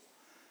cymbal.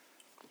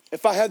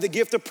 If I have the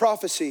gift of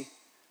prophecy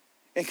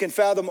and can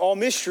fathom all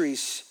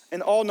mysteries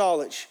and all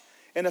knowledge,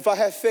 and if I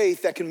have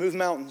faith that can move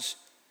mountains,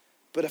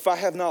 but if I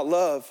have not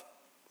love,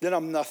 then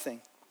I'm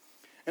nothing.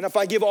 And if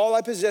I give all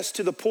I possess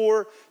to the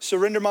poor,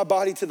 surrender my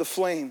body to the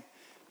flame,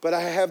 but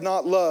I have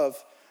not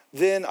love,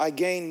 then I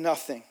gain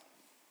nothing.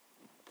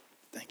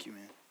 Thank you,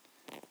 man.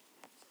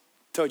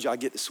 Told you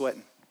I'd get to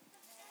sweating.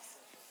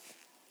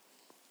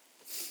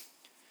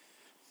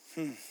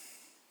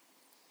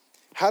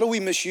 How do we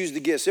misuse the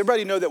gifts?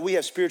 Everybody know that we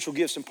have spiritual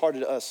gifts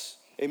imparted to us.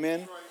 Amen?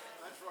 That's right,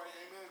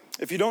 amen.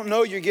 If you don't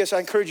know your gifts, I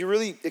encourage you to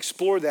really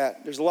explore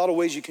that. There's a lot of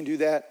ways you can do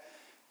that.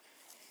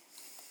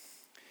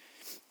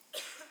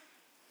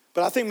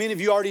 But I think many of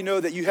you already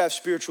know that you have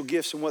spiritual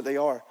gifts and what they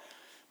are.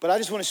 But I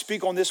just want to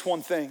speak on this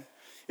one thing,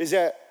 is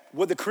that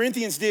what the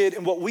Corinthians did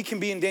and what we can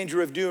be in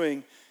danger of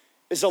doing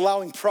is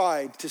allowing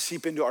pride to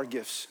seep into our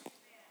gifts.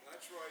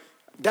 That's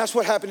right. That's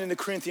what happened in the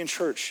Corinthian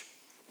church.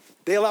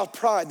 They allowed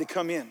pride to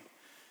come in.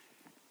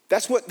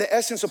 That's what the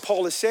essence of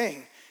Paul is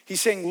saying.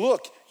 He's saying,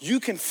 look, you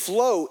can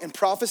flow in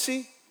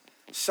prophecy,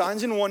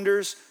 signs and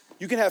wonders.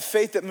 You can have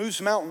faith that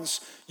moves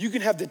mountains. You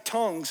can have the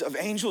tongues of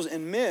angels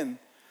and men.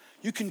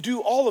 You can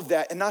do all of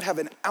that and not have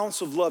an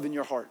ounce of love in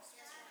your heart.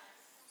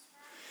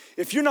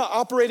 If you're not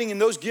operating in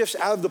those gifts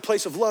out of the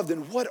place of love,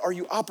 then what are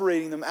you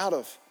operating them out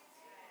of?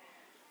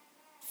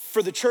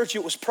 For the church,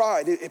 it was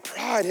pride.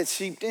 Pride had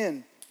seeped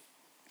in.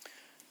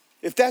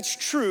 If that's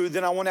true,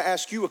 then I want to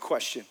ask you a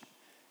question.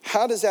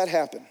 How does that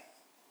happen?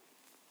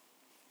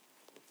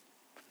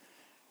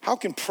 How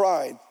can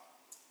pride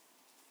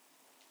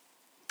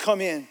come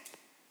in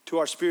to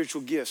our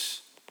spiritual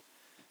gifts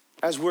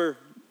as we're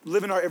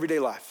living our everyday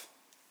life?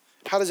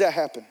 How does that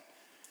happen?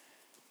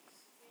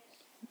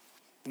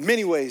 In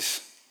many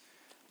ways,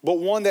 but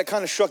one that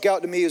kind of struck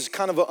out to me is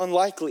kind of an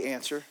unlikely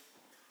answer,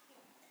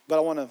 but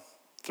I want to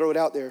throw it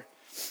out there.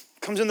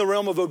 It comes in the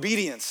realm of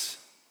obedience.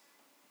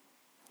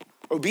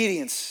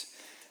 Obedience.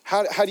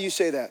 How do you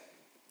say that?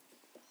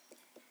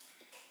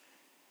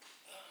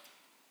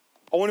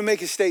 I want to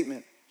make a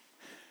statement.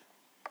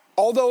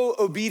 Although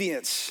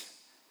obedience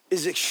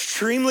is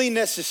extremely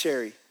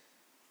necessary,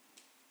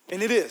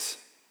 and it is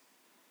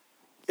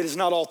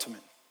not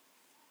ultimate.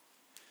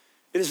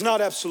 It is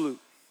not absolute.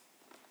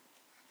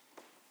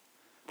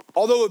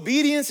 Although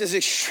obedience is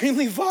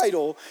extremely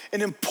vital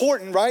and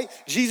important, right?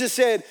 Jesus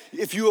said,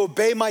 if you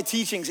obey my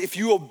teachings, if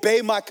you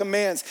obey my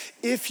commands,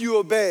 if you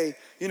obey,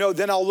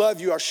 then I'll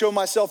love you, I'll show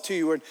myself to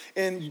you,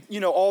 and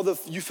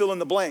you fill in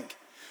the blank.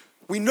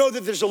 We know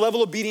that there's a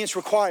level of obedience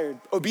required.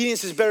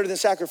 Obedience is better than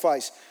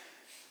sacrifice.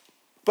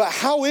 But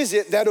how is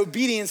it that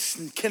obedience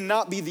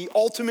cannot be the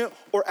ultimate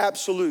or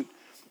absolute?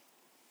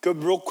 Go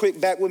real quick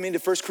back with me into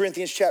 1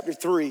 Corinthians chapter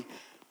 3.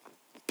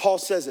 Paul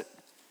says it.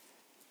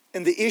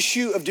 And the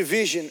issue of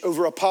division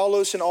over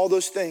Apollos and all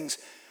those things.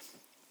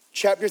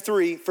 Chapter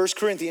 3, 1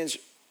 Corinthians,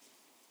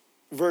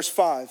 verse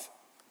 5.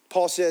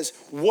 Paul says,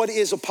 what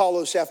is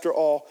Apollos after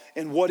all,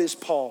 and what is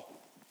Paul?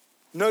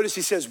 Notice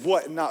he says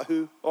what and not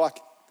who. Oh, I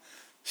could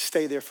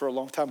stay there for a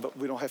long time, but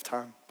we don't have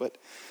time. But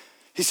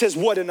he says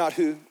what and not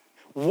who.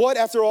 What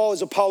after all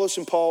is Apollos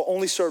and Paul,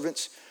 only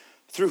servants,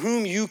 through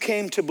whom you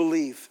came to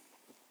believe?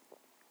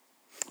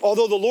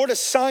 Although the Lord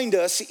assigned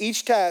us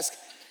each task,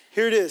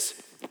 here it is.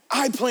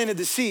 I planted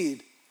the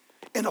seed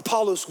and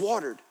Apollos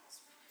watered.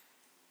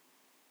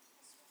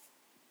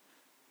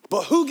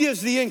 But who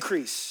gives the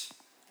increase?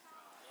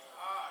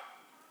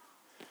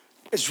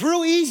 It's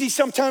real easy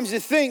sometimes to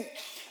think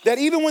that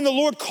even when the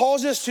Lord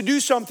calls us to do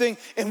something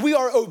and we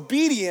are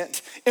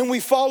obedient and we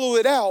follow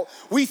it out,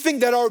 we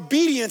think that our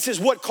obedience is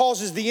what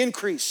causes the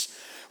increase.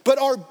 But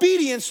our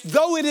obedience,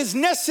 though it is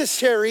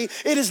necessary,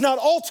 it is not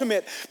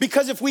ultimate.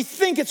 Because if we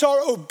think it's our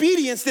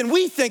obedience, then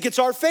we think it's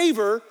our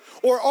favor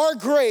or our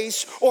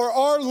grace or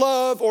our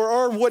love or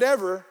our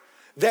whatever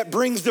that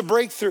brings the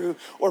breakthrough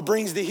or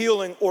brings the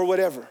healing or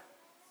whatever.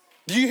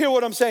 Do you hear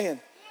what I'm saying?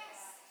 Yes.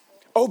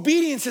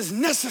 Obedience is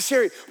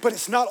necessary, but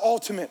it's not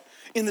ultimate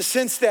in the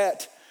sense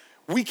that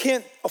we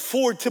can't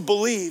afford to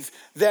believe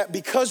that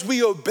because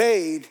we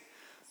obeyed,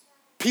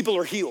 people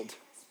are healed.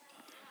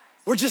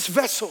 We're just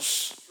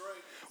vessels.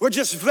 We're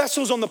just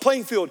vessels on the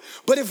playing field.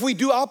 But if we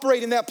do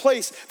operate in that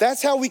place,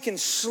 that's how we can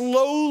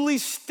slowly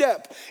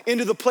step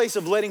into the place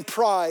of letting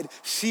pride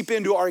seep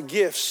into our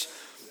gifts.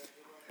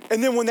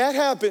 And then when that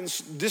happens,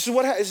 this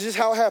is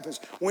how it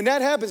happens. When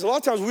that happens, a lot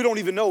of times we don't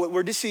even know it.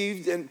 We're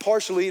deceived and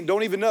partially and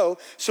don't even know.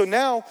 So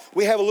now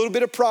we have a little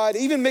bit of pride,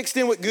 even mixed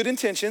in with good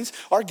intentions.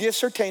 Our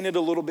gifts are tainted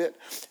a little bit.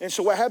 And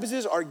so what happens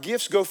is our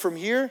gifts go from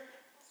here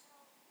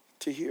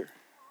to here.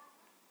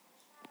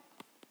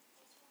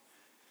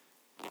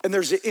 And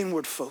there's an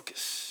inward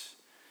focus.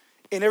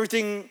 And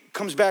everything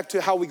comes back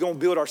to how we gonna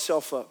build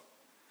ourselves up.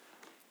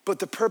 But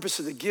the purpose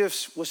of the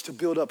gifts was to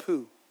build up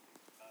who?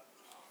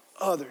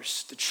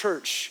 Others, the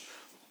church.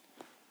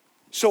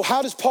 So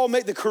how does Paul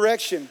make the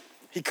correction?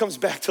 He comes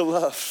back to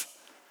love.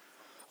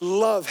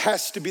 Love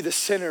has to be the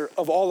center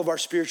of all of our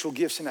spiritual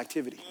gifts and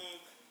activity.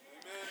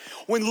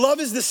 When love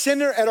is the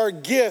center at our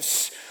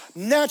gifts,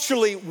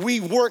 naturally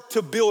we work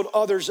to build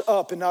others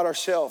up and not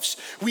ourselves.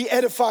 We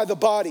edify the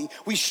body.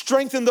 We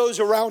strengthen those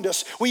around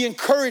us. We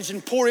encourage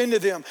and pour into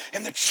them.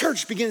 And the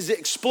church begins to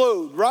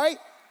explode, right?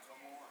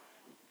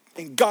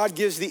 And God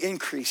gives the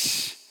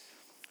increase.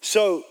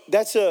 So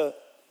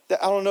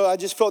I don't know, I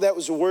just felt that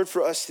was a word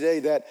for us today,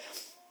 that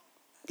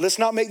let's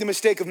not make the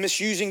mistake of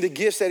misusing the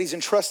gifts that he's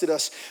entrusted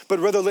us, but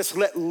rather let's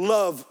let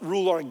love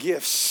rule our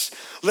gifts.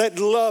 Let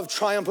love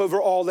triumph over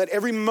all. Let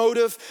every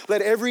motive,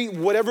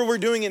 whatever we're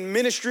doing in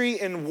ministry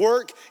and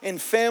work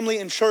and family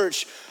and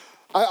church,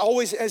 I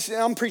always, as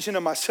I'm preaching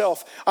to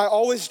myself, I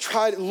always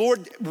try,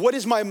 Lord, what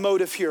is my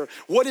motive here?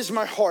 What is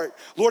my heart?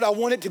 Lord, I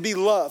want it to be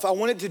love. I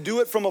want it to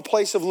do it from a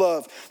place of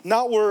love,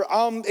 not where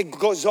I'm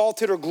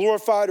exalted or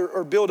glorified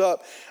or built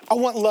up. I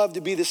want love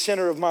to be the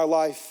center of my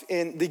life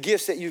and the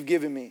gifts that you've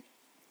given me.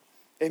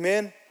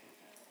 Amen?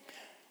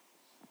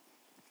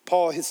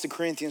 Paul hits the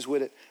Corinthians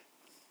with it.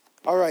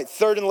 All right,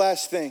 third and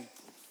last thing.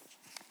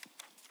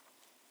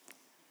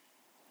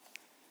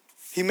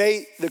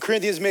 The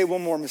Corinthians made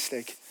one more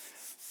mistake.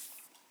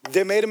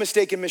 They made a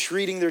mistake in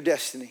misreading their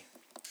destiny.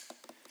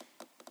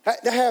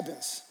 That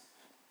happens.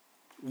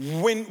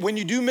 When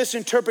you do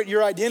misinterpret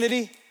your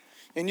identity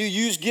and you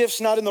use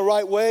gifts not in the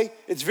right way,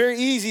 it's very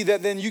easy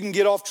that then you can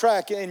get off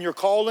track in your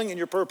calling and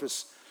your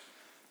purpose.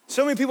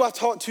 So many people I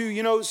talk to,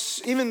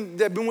 even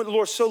that have been with the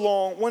Lord so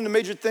long, one of the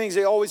major things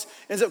they always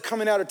ends up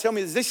coming out or telling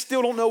me is they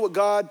still don't know what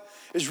God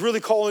is really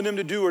calling them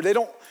to do, or they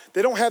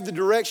don't have the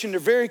direction. They're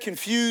very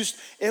confused.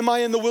 Am I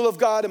in the will of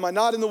God? Am I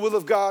not in the will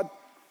of God?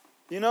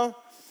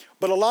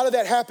 But a lot of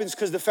that happens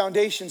because the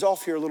foundation's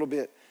off here a little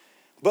bit.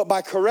 But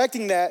by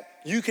correcting that,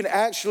 you can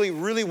actually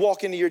really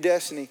walk into your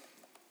destiny.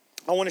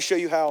 I want to show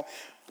you how.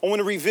 I want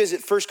to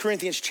revisit 1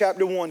 Corinthians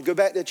chapter 1. Go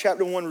back to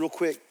chapter 1 real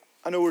quick.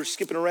 I know we're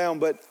skipping around,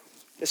 but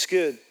it's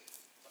good.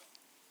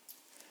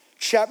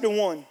 Chapter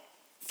 1,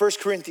 1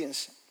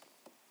 Corinthians.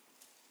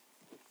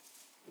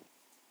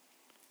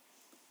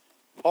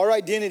 Our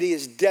identity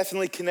is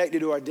definitely connected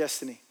to our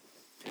destiny.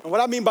 And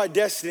what I mean by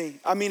destiny,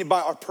 I mean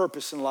by our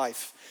purpose in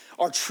life,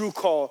 our true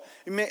call.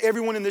 Man,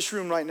 everyone in this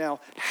room right now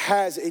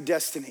has a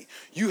destiny.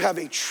 You have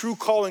a true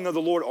calling of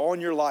the Lord on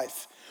your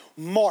life,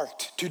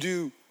 marked to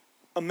do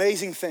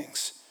amazing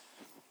things.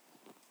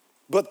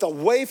 But the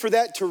way for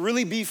that to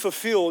really be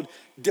fulfilled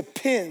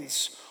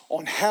depends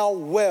on how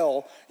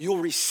well you'll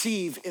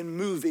receive and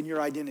move in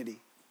your identity.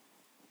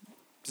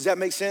 Does that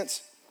make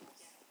sense?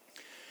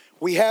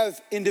 We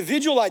have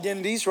individual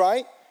identities,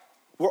 right?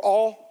 We're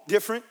all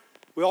different.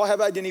 We all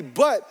have identity.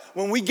 But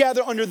when we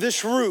gather under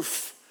this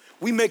roof,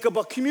 we make up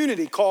a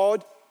community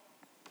called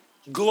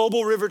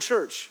Global River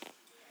Church.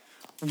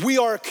 We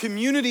are a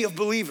community of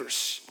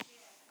believers.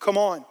 Come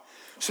on.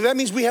 So that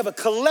means we have a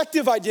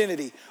collective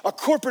identity, a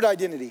corporate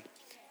identity,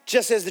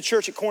 just as the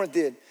church at Corinth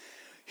did.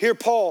 Here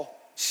Paul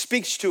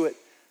speaks to it.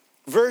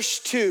 Verse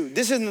 2,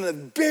 this is in the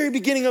very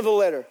beginning of the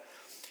letter.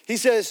 He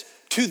says,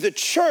 to the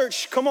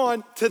church, come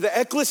on, to the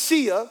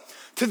ecclesia,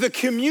 to the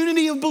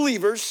community of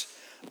believers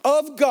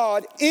of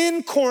God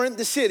in Corinth,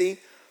 the city,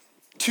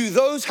 to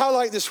those,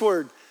 highlight this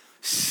word,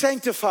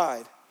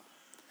 sanctified.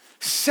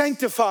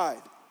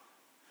 Sanctified.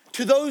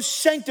 To those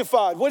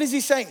sanctified. What is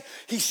he saying?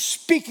 He's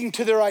speaking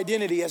to their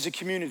identity as a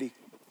community.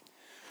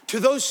 To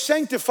those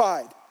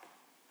sanctified.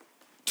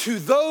 To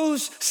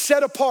those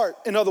set apart,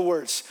 in other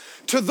words.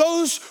 To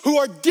those who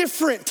are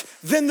different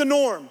than the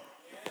norm.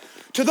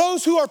 To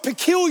those who are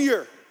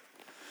peculiar.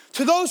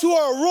 To those who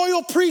are a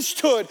royal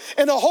priesthood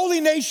and a holy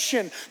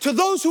nation. To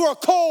those who are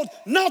called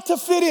not to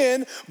fit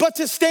in, but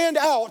to stand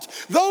out.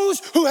 Those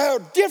who are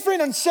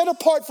different and set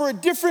apart for a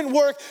different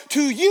work.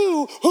 To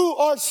you who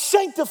are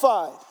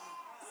sanctified.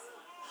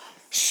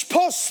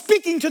 Paul's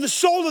speaking to the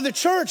soul of the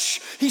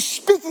church. He's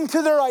speaking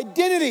to their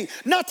identity,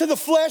 not to the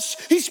flesh.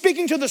 He's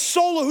speaking to the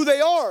soul of who they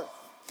are.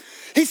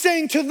 He's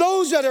saying to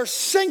those that are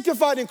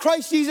sanctified in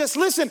Christ Jesus,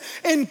 listen,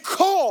 and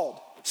called.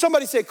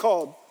 Somebody say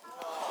called.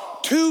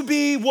 To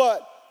be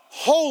what?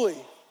 Holy.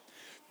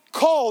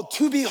 Called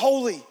to be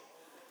holy.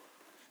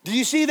 Do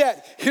you see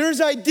that?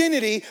 Here's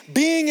identity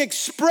being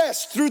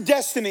expressed through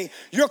destiny.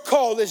 Your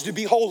call is to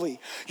be holy.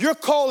 Your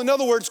call, in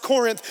other words,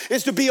 Corinth,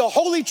 is to be a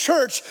holy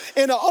church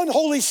in an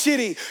unholy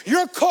city.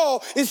 Your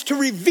call is to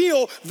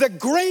reveal the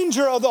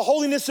grandeur of the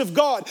holiness of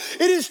God.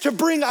 It is to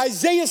bring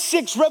Isaiah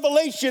 6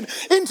 revelation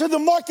into the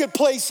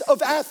marketplace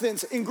of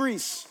Athens in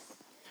Greece.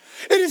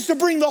 It is to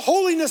bring the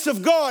holiness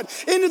of God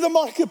into the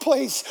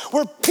marketplace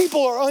where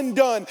people are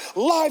undone,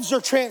 lives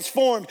are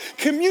transformed,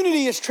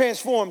 community is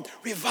transformed,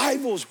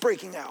 revival is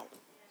breaking out.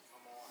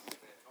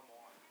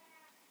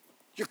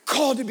 You're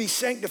called to be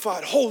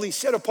sanctified, holy,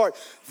 set apart.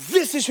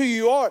 This is who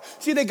you are.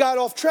 See, they got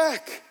off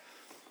track.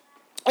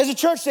 As a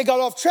church, they got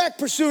off track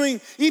pursuing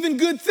even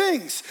good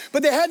things,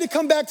 but they had to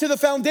come back to the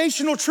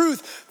foundational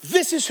truth.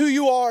 This is who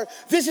you are.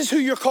 This is who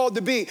you're called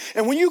to be.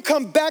 And when you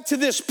come back to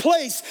this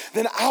place,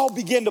 then I'll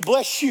begin to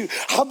bless you.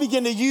 I'll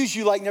begin to use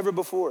you like never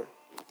before.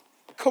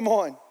 Come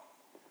on.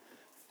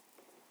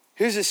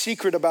 Here's a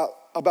secret about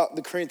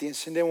the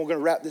Corinthians, and then we're going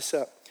to wrap this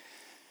up.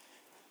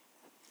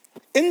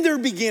 In their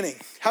beginning,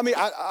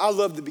 I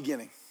love the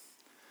beginning.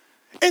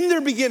 In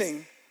their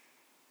beginning,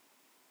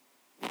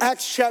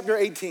 Acts chapter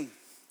 18.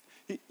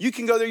 You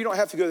can go there, you don't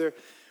have to go there.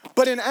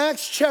 But in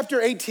Acts chapter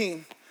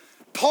 18,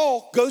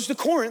 Paul goes to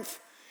Corinth.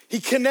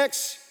 He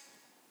connects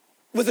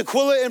with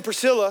Aquila and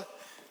Priscilla,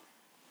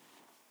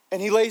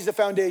 and he lays the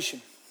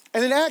foundation.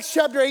 And in Acts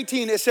chapter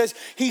 18, it says,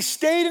 he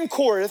stayed in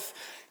Corinth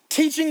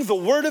teaching the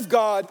word of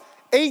God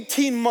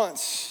 18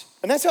 months.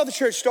 And that's how the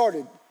church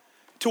started,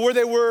 to where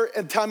they were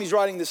at the time he's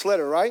writing this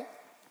letter, right?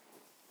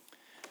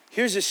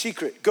 Here's a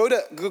secret. Go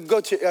to,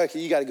 okay,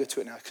 you got to go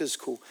to it now because it's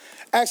cool.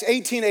 Acts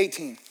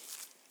 18:18,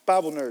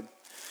 Bible nerd.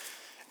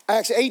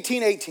 Acts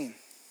 18:18.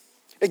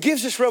 It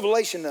gives us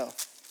revelation though.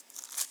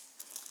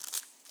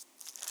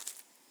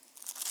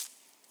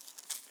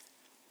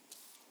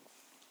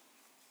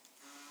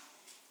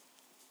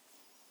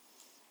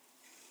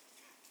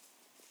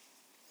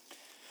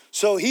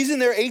 So he's in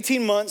there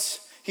 18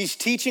 months. He's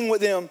teaching with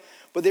them,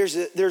 but there's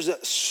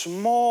a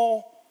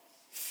small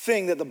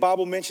thing that the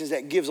Bible mentions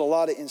that gives a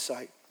lot of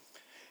insight.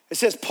 It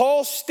says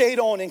Paul stayed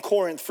on in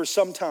Corinth for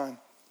some time,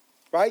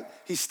 right?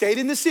 He stayed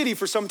in the city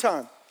for some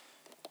time,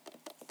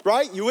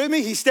 right? You with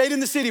me? He stayed in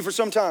the city for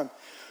some time.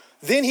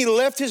 Then he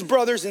left his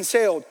brothers and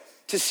sailed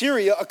to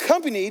Syria,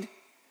 accompanied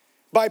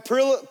by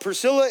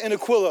Priscilla and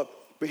Aquila.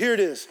 But here it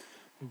is.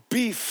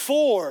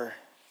 Before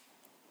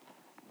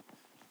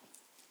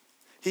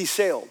he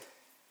sailed,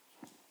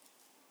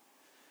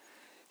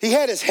 he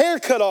had his hair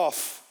cut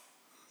off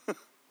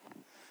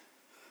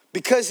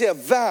because of a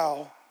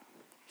vow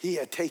he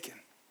had taken.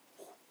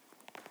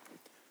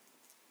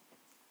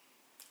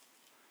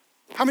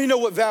 How many know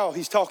what vow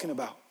he's talking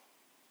about?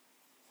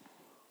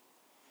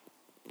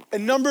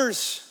 In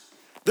Numbers,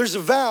 there's a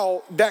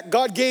vow that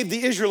God gave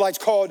the Israelites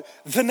called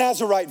the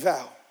Nazirite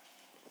vow.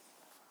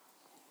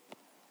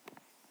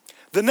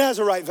 The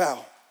Nazirite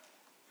vow.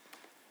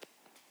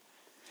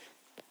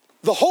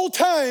 The whole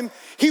time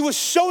he was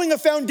sowing a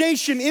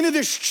foundation into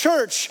this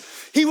church,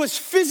 he was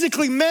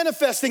physically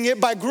manifesting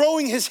it by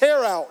growing his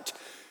hair out.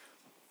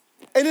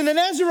 And in the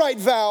Nazirite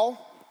vow,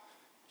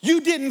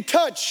 you didn't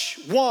touch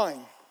wine.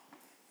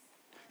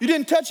 You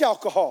didn't touch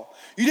alcohol.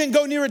 You didn't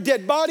go near a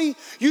dead body.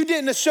 You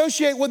didn't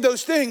associate with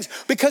those things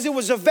because it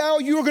was a vow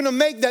you were gonna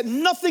make that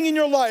nothing in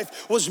your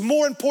life was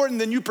more important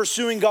than you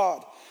pursuing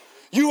God.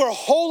 You are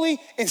holy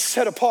and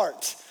set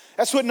apart.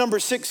 That's what number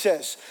 6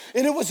 says.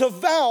 And it was a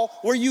vow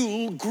where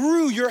you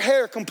grew your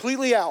hair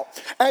completely out.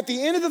 At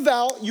the end of the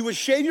vow, you would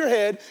shave your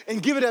head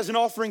and give it as an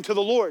offering to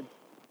the Lord.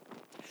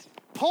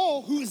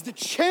 Paul, who is the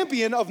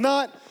champion of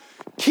not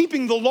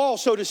keeping the law,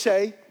 so to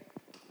say,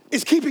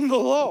 is keeping the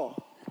law.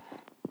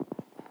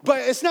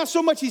 But it's not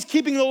so much he's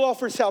keeping the law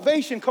for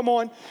salvation, come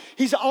on.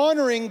 He's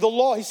honoring the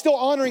law. He's still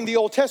honoring the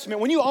Old Testament.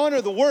 When you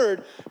honor the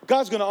word,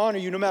 God's gonna honor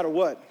you no matter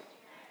what.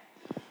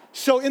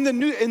 So in the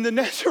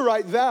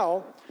Nazirite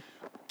vow,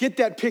 get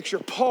that picture.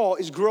 Paul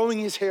is growing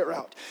his hair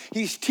out.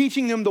 He's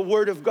teaching them the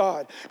word of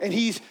God, and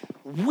he's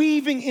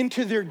weaving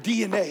into their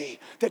DNA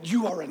that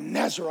you are a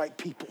Nazirite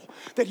people,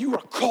 that you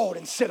are called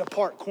and set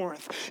apart,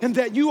 Corinth, and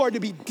that you are to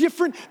be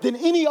different than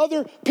any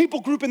other people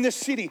group in this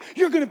city.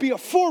 You're going to be a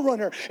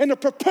forerunner and a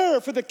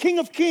preparer for the King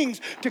of Kings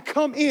to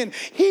come in.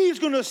 He's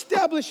going to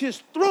establish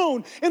his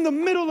throne in the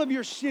middle of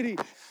your city.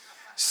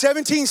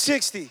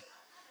 1760,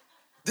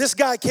 this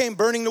guy came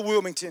burning to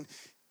Wilmington.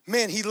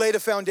 Man, he laid a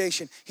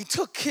foundation. He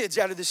took kids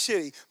out of the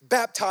city,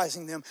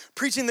 baptizing them,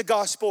 preaching the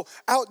gospel,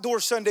 outdoor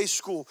Sunday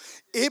school.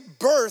 It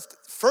birthed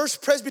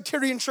First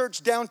Presbyterian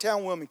Church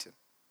downtown Wilmington.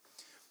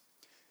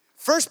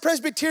 First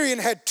Presbyterian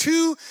had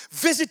 2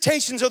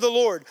 visitations of the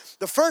Lord.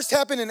 The first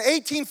happened in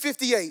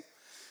 1858.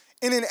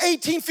 And in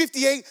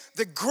 1858,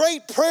 the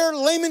great prayer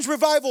layman's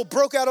revival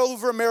broke out all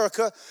over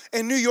America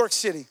and New York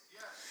City.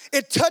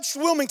 It touched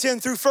Wilmington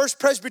through First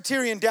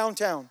Presbyterian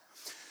downtown.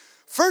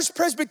 First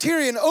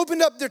Presbyterian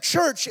opened up their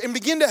church and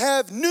began to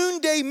have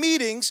noonday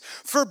meetings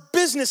for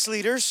business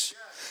leaders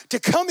to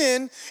come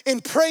in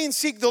and pray and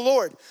seek the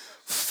Lord.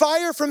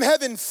 Fire from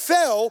heaven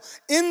fell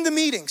in the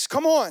meetings.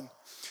 Come on.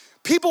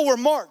 People were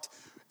marked.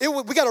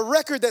 We got a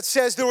record that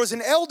says there was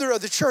an elder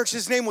of the church.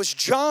 His name was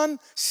John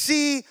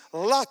C.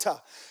 Latta.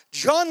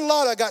 John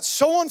Latta got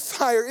so on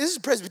fire, this is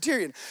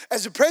Presbyterian,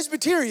 as a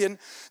Presbyterian,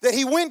 that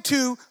he went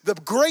to the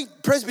great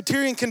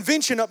Presbyterian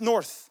convention up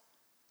north.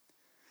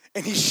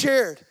 And he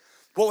shared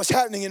what was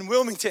happening in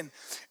Wilmington.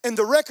 And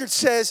the record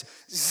says,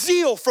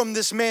 zeal from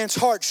this man's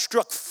heart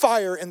struck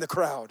fire in the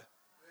crowd.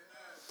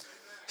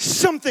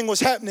 Something was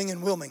happening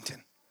in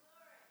Wilmington.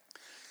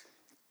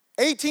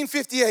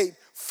 1858,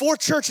 4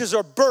 churches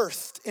are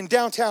birthed in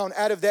downtown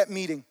out of that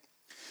meeting.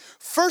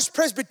 First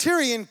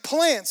Presbyterian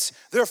plants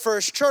their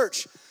first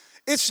church.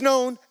 It's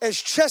known as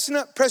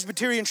Chestnut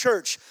Presbyterian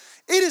Church.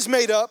 It is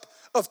made up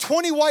of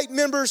 20 white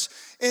members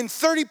and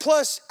 30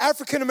 plus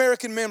African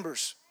American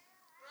members.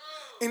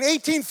 In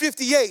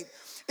 1858,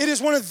 it is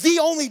one of the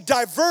only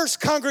diverse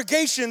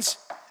congregations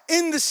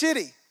in the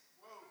city.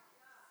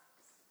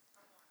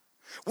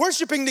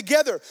 Worshiping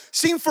together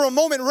seemed for a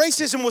moment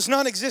racism was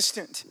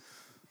non-existent.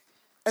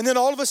 And then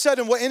all of a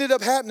sudden what ended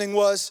up happening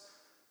was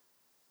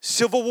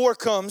Civil War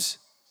comes,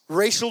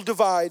 racial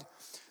divide.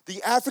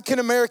 The African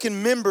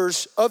American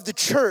members of the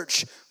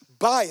church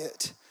buy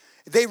it.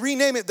 They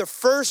rename it the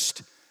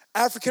First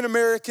African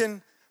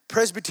American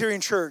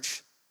Presbyterian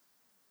Church.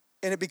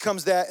 And it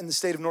becomes that in the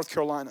state of North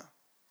Carolina.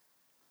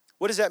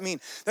 What does that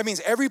mean? That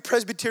means every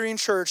Presbyterian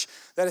church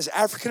that is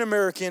African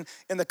American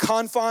in the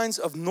confines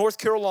of North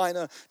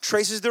Carolina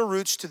traces their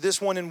roots to this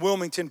one in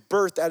Wilmington,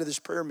 birthed out of this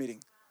prayer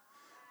meeting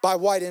by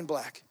white and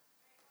black.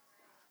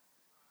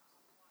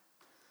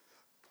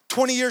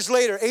 20 years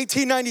later,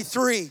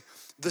 1893,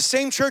 The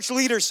same church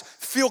leaders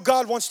feel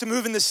God wants to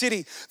move in the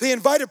city. They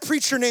invite a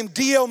preacher named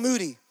D.L.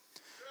 Moody.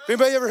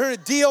 Anybody ever heard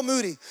of D.L.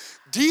 Moody?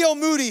 D.L.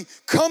 Moody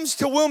comes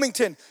to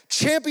Wilmington,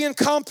 Champion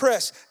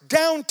Compress,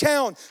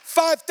 downtown,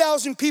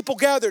 5,000 people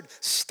gathered,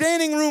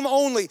 standing room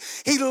only.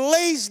 He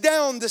lays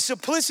down the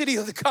simplicity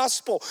of the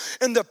gospel,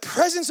 and the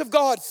presence of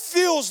God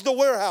fills the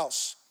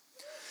warehouse.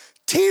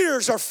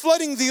 Tears are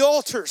flooding the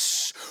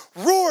altars,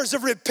 roars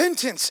of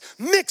repentance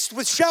mixed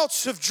with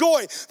shouts of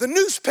joy. The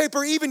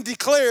newspaper even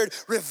declared,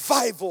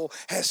 revival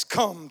has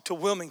come to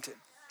Wilmington.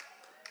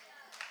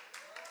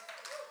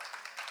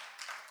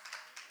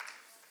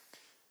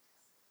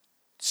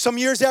 Some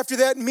years after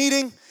that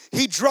meeting,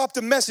 he dropped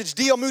a message,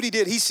 D.L. Moody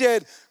did. He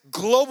said,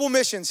 global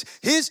missions.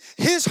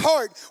 His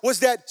heart was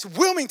that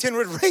Wilmington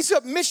would raise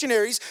up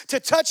missionaries to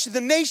touch the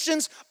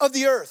nations of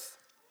the earth.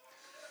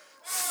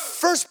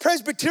 First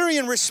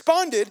Presbyterian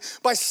responded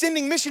by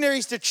sending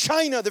missionaries to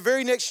China the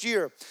very next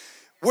year,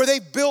 where they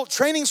built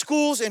training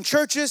schools and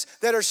churches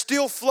that are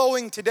still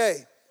flowing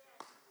today.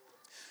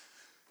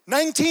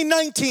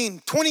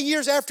 1919, 20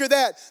 years after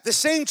that, the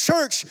same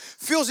church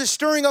feels it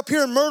stirring up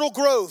here in Myrtle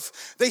Grove.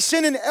 They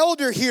send an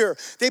elder here.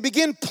 They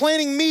begin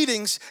planning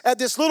meetings at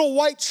this little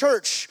white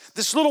church,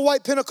 this little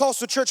white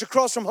Pentecostal church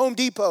across from Home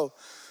Depot.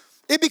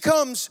 It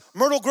becomes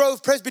Myrtle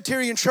Grove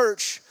Presbyterian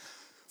Church.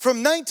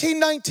 From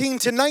 1919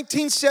 to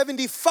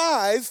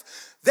 1975,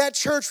 that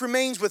church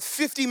remains with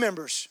 50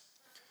 members.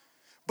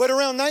 But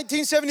around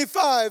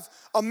 1975,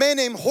 a man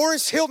named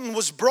Horace Hilton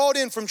was brought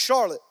in from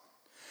Charlotte.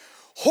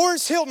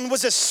 Horace Hilton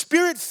was a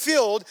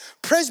spirit-filled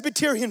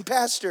Presbyterian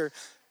pastor.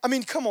 I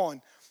mean, come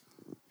on.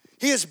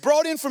 He is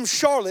brought in from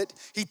Charlotte.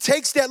 He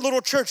takes that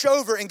little church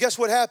over, and guess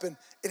what happened?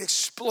 It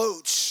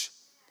explodes.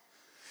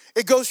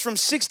 It goes from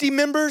 60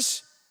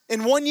 members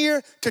in 1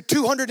 year to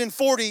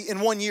 240 in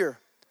 1 year.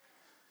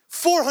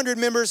 400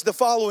 members the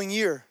following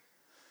year.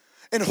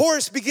 And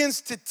Horace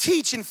begins to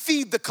teach and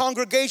feed the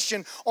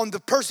congregation on the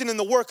person and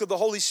the work of the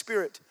Holy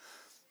Spirit.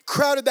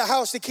 Crowded the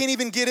house, they can't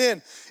even get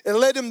in. It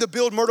led him to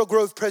build Myrtle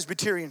Grove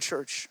Presbyterian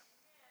Church.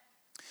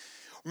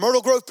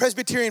 Myrtle Grove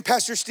Presbyterian,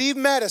 Pastor Steve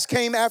Mattis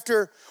came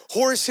after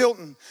Horace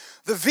Hilton.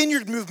 The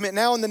Vineyard movement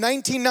now in the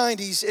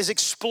 1990s is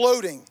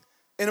exploding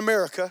in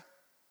America.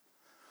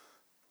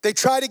 They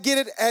try to get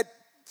it at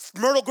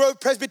Myrtle Grove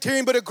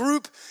Presbyterian, but a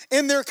group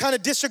in there kind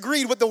of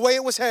disagreed with the way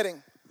it was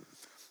heading.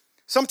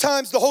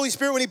 Sometimes the Holy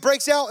Spirit, when he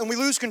breaks out and we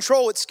lose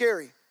control, it's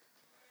scary.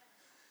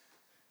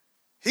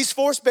 He's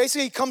forced,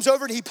 basically, he comes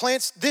over and he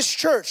plants this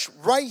church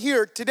right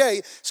here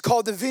today. It's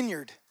called the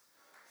Vineyard.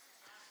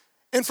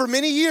 And for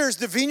many years,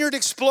 the Vineyard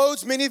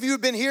explodes. Many of you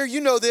have been here, you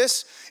know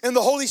this, and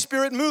the Holy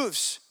Spirit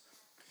moves.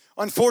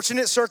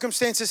 Unfortunate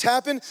circumstances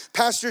happen.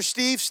 Pastor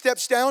Steve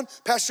steps down.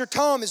 Pastor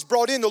Tom is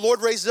brought in. The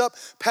Lord raises up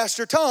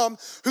Pastor Tom,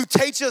 who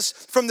takes us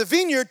from the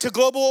Vineyard to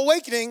Global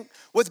Awakening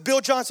with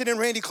Bill Johnson and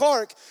Randy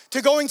Clark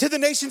to going to the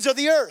nations of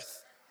the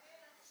earth,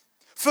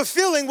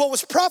 fulfilling what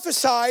was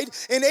prophesied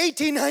in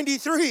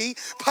 1893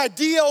 by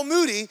D.L.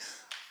 Moody,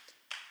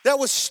 that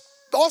was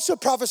also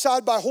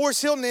prophesied by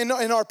Horace Hilton in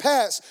our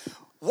past.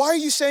 Why are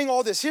you saying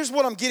all this? Here's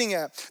what I'm getting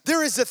at.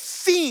 There is a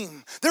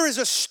theme, there is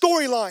a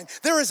storyline,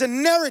 there is a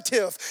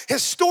narrative,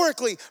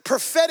 historically,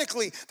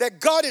 prophetically,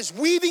 that God is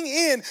weaving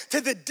in to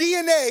the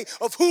DNA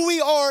of who we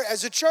are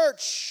as a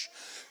church.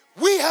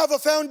 We have a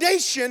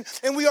foundation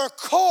and we are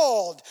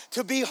called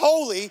to be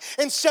holy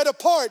and set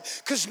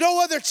apart, because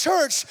no other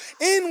church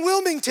in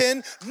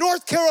Wilmington,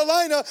 North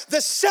Carolina,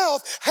 the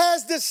South,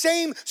 has the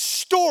same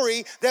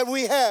story that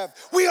we have.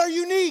 We are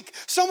unique.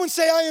 Someone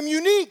say, I am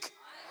unique.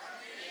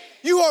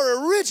 You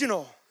are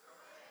original.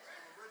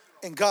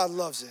 And God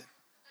loves it.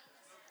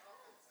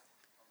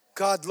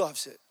 God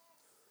loves it.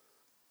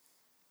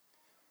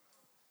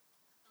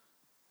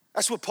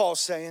 That's what Paul's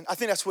saying. I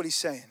think that's what he's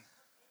saying.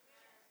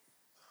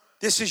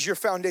 This is your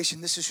foundation.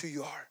 This is who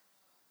you are.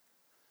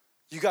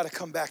 You got to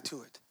come back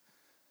to it.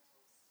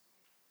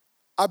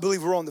 I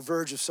believe we're on the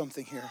verge of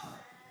something here.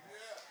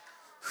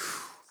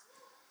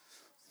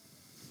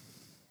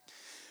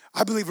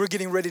 I believe we're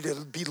getting ready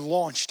to be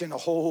launched in a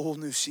whole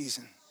new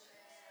season.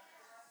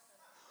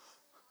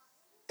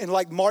 And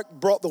like Mark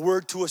brought the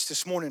word to us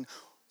this morning,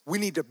 we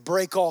need to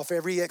break off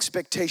every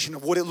expectation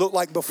of what it looked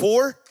like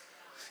before,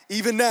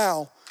 even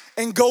now,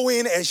 and go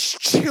in as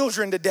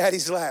children to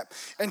daddy's lap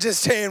and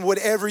just saying,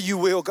 whatever you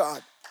will,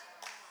 God.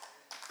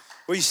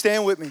 Will you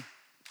stand with me?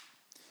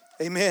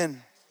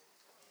 Amen.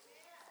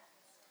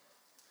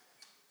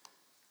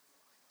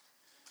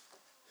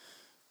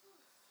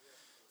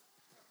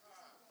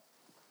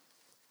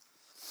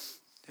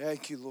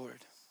 Thank you,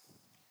 Lord.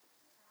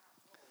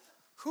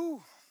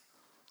 Whew.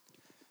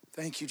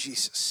 Thank you,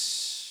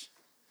 Jesus.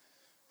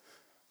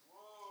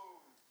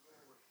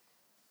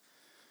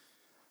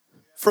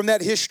 From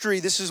that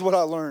history, this is what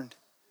I learned.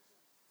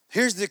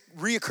 Here's the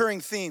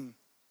reoccurring theme.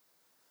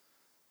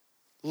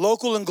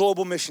 Local and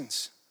global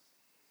missions.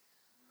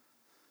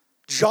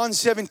 John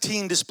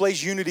 17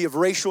 displays unity of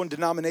racial and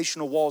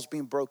denominational walls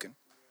being broken.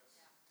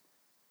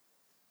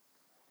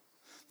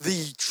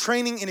 The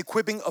training and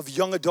equipping of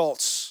young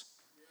adults.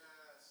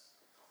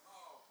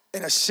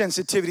 and a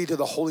sensitivity to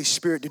the Holy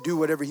Spirit to do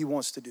whatever he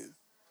wants to do.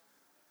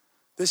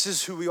 This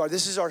is who we are.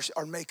 This is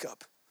our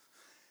makeup.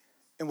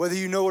 And whether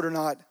you know it or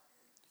not,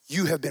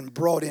 you have been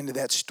brought into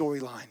that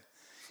storyline.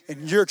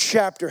 And your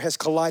chapter has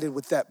collided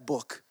with that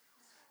book.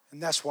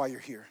 And that's why you're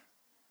here.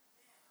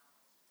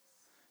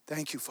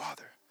 Thank you,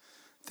 Father.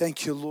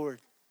 Thank you,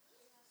 Lord.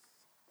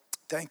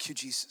 Thank you,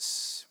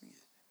 Jesus.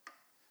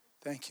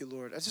 Thank you,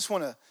 Lord. I just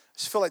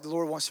feel like the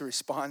Lord wants to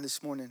respond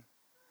this morning.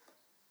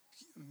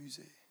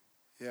 Music.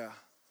 Yeah.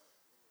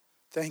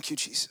 Thank you,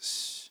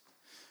 Jesus.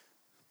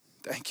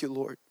 Thank you,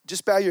 Lord.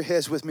 Just bow your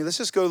heads with me. Let's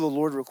just go to the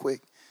Lord real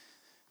quick.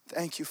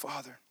 Thank you,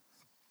 Father.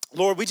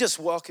 Lord, we just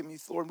welcome you.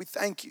 Lord, we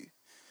thank you.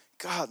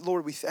 God,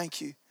 Lord, we thank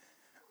you.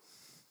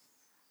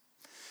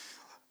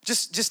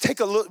 Just take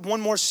one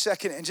more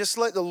second and just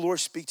let the Lord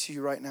speak to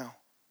you right now.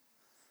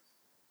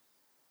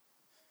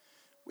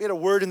 We had a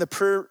word in the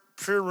prayer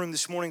room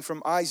this morning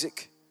from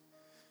Isaac.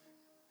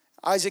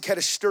 Isaac had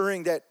a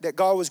stirring that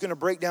God was going to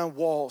break down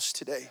walls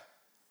today.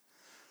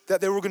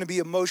 That there were going to be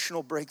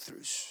emotional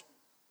breakthroughs.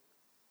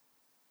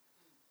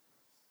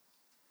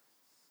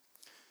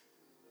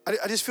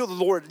 I just feel the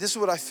Lord. This is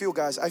what I feel,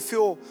 guys. I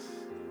feel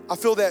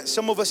that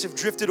some of us have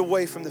drifted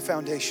away from the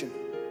foundation.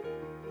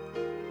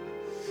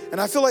 And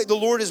I feel like the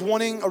Lord is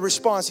wanting a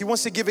response. He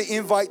wants to give an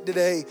invite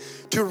today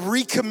to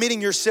recommitting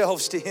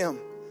yourselves to him.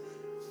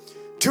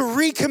 To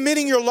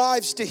recommitting your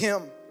lives to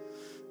him.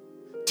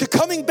 To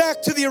coming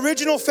back to the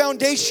original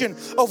foundation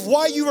of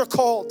why you were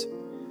called.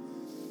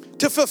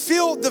 To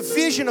fulfill the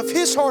vision of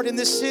his heart in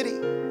this city.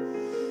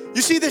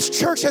 You see, this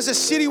church has a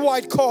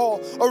citywide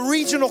call, a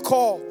regional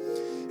call.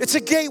 It's a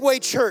gateway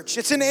church.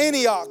 It's in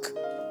Antioch.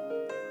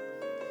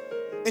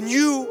 And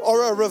you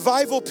are a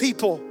revival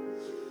people.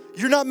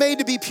 You're not made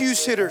to be pew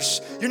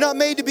sitters. You're not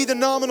made to be the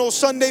nominal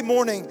Sunday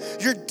morning.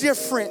 You're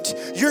different.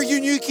 You're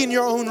unique in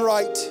your own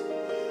right.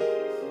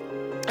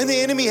 And the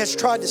enemy has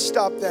tried to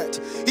stop that.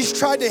 He's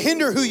tried to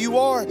hinder who you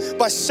are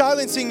by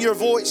silencing your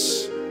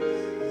voice.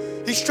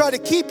 He's tried to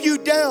keep you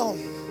down.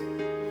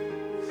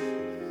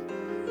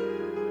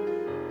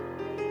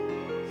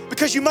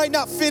 Because you might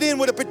not fit in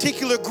with a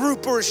particular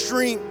group or a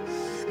stream.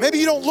 Maybe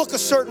you don't look a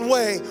certain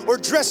way or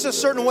dress a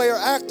certain way or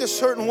act a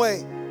certain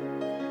way.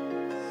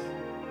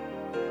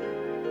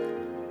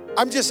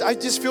 I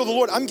just feel the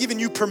Lord, I'm giving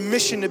you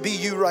permission to be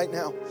you right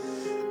now.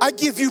 I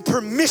give you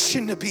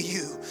permission to be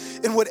you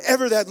in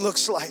whatever that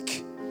looks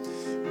like.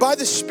 By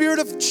the Spirit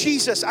of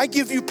Jesus, I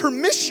give you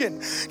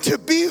permission to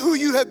be who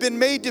you have been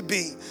made to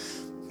be.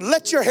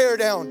 Let your hair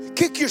down.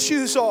 Kick your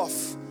shoes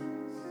off.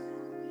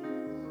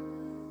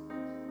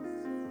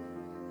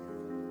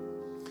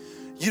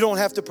 You don't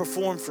have to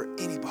perform for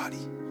anybody.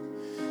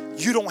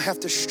 You don't have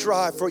to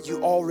strive for it.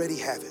 You already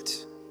have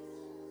it.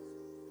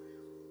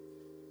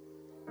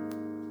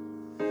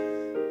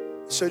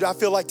 So I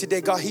feel like today,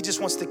 God, he just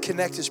wants to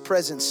connect his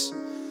presence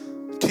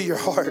to your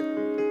heart.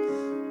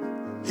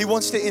 He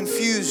wants to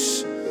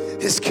infuse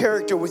his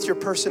character with your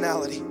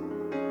personality.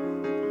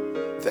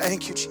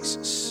 Thank you,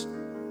 Jesus.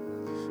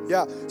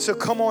 Yeah, so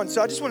come on.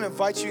 So I just want to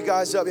invite you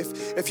guys up.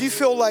 If you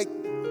feel like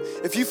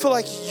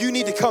you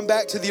need to come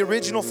back to the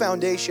original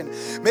foundation,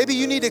 maybe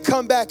you need to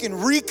come back and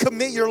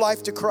recommit your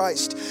life to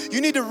Christ. You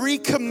need to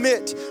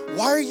recommit.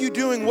 Why are you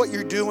doing what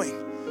you're doing?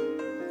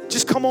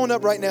 Just come on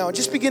up right now and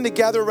just begin to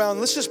gather around.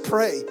 Let's just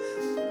pray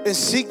and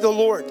seek the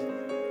Lord.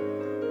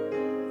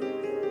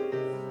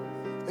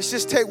 Let's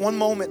just take one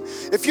moment.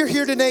 If you're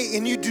here today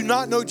and you do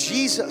not know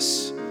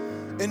Jesus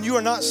and you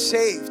are not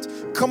saved,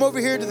 come over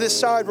here to this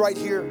side right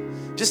here.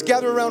 Just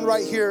gather around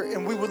right here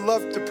and we would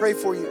love to pray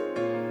for you.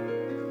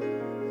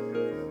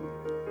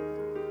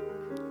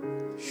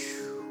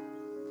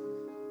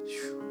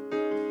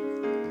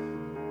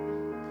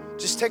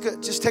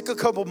 Just take a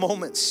couple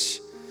moments.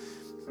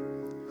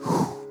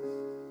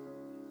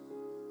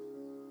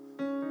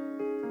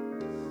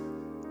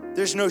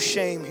 There's no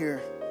shame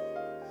here.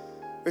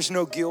 There's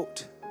no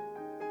guilt.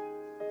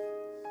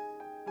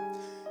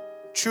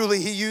 Truly,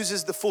 he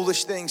uses the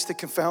foolish things to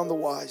confound the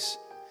wise.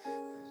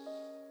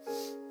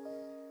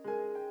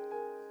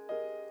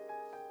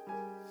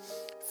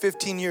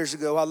 "15 years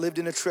ago, I lived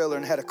in a trailer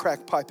and had a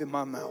crack pipe in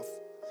my mouth.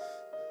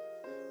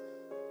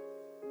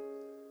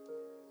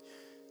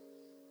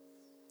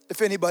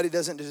 If anybody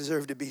doesn't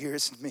deserve to be here,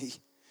 it's me.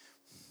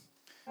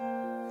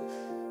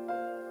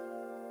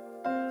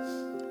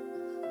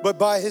 But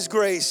by his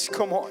grace,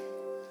 come on.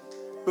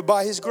 But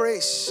by his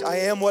grace, I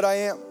am what I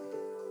am.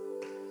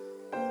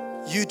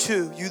 You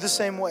too, you the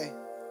same way.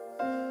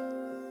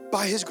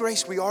 By his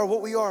grace, we are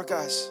what we are,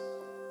 guys.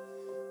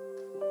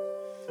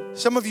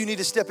 Some of you need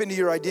to step into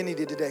your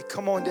identity today.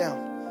 Come on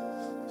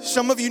down.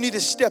 Some of you need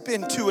to step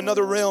into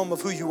another realm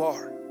of who you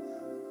are.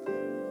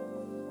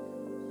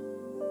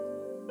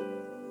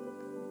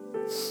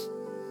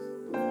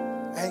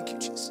 Thank you,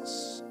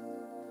 Jesus.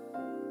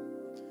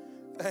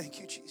 Thank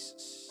you,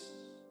 Jesus.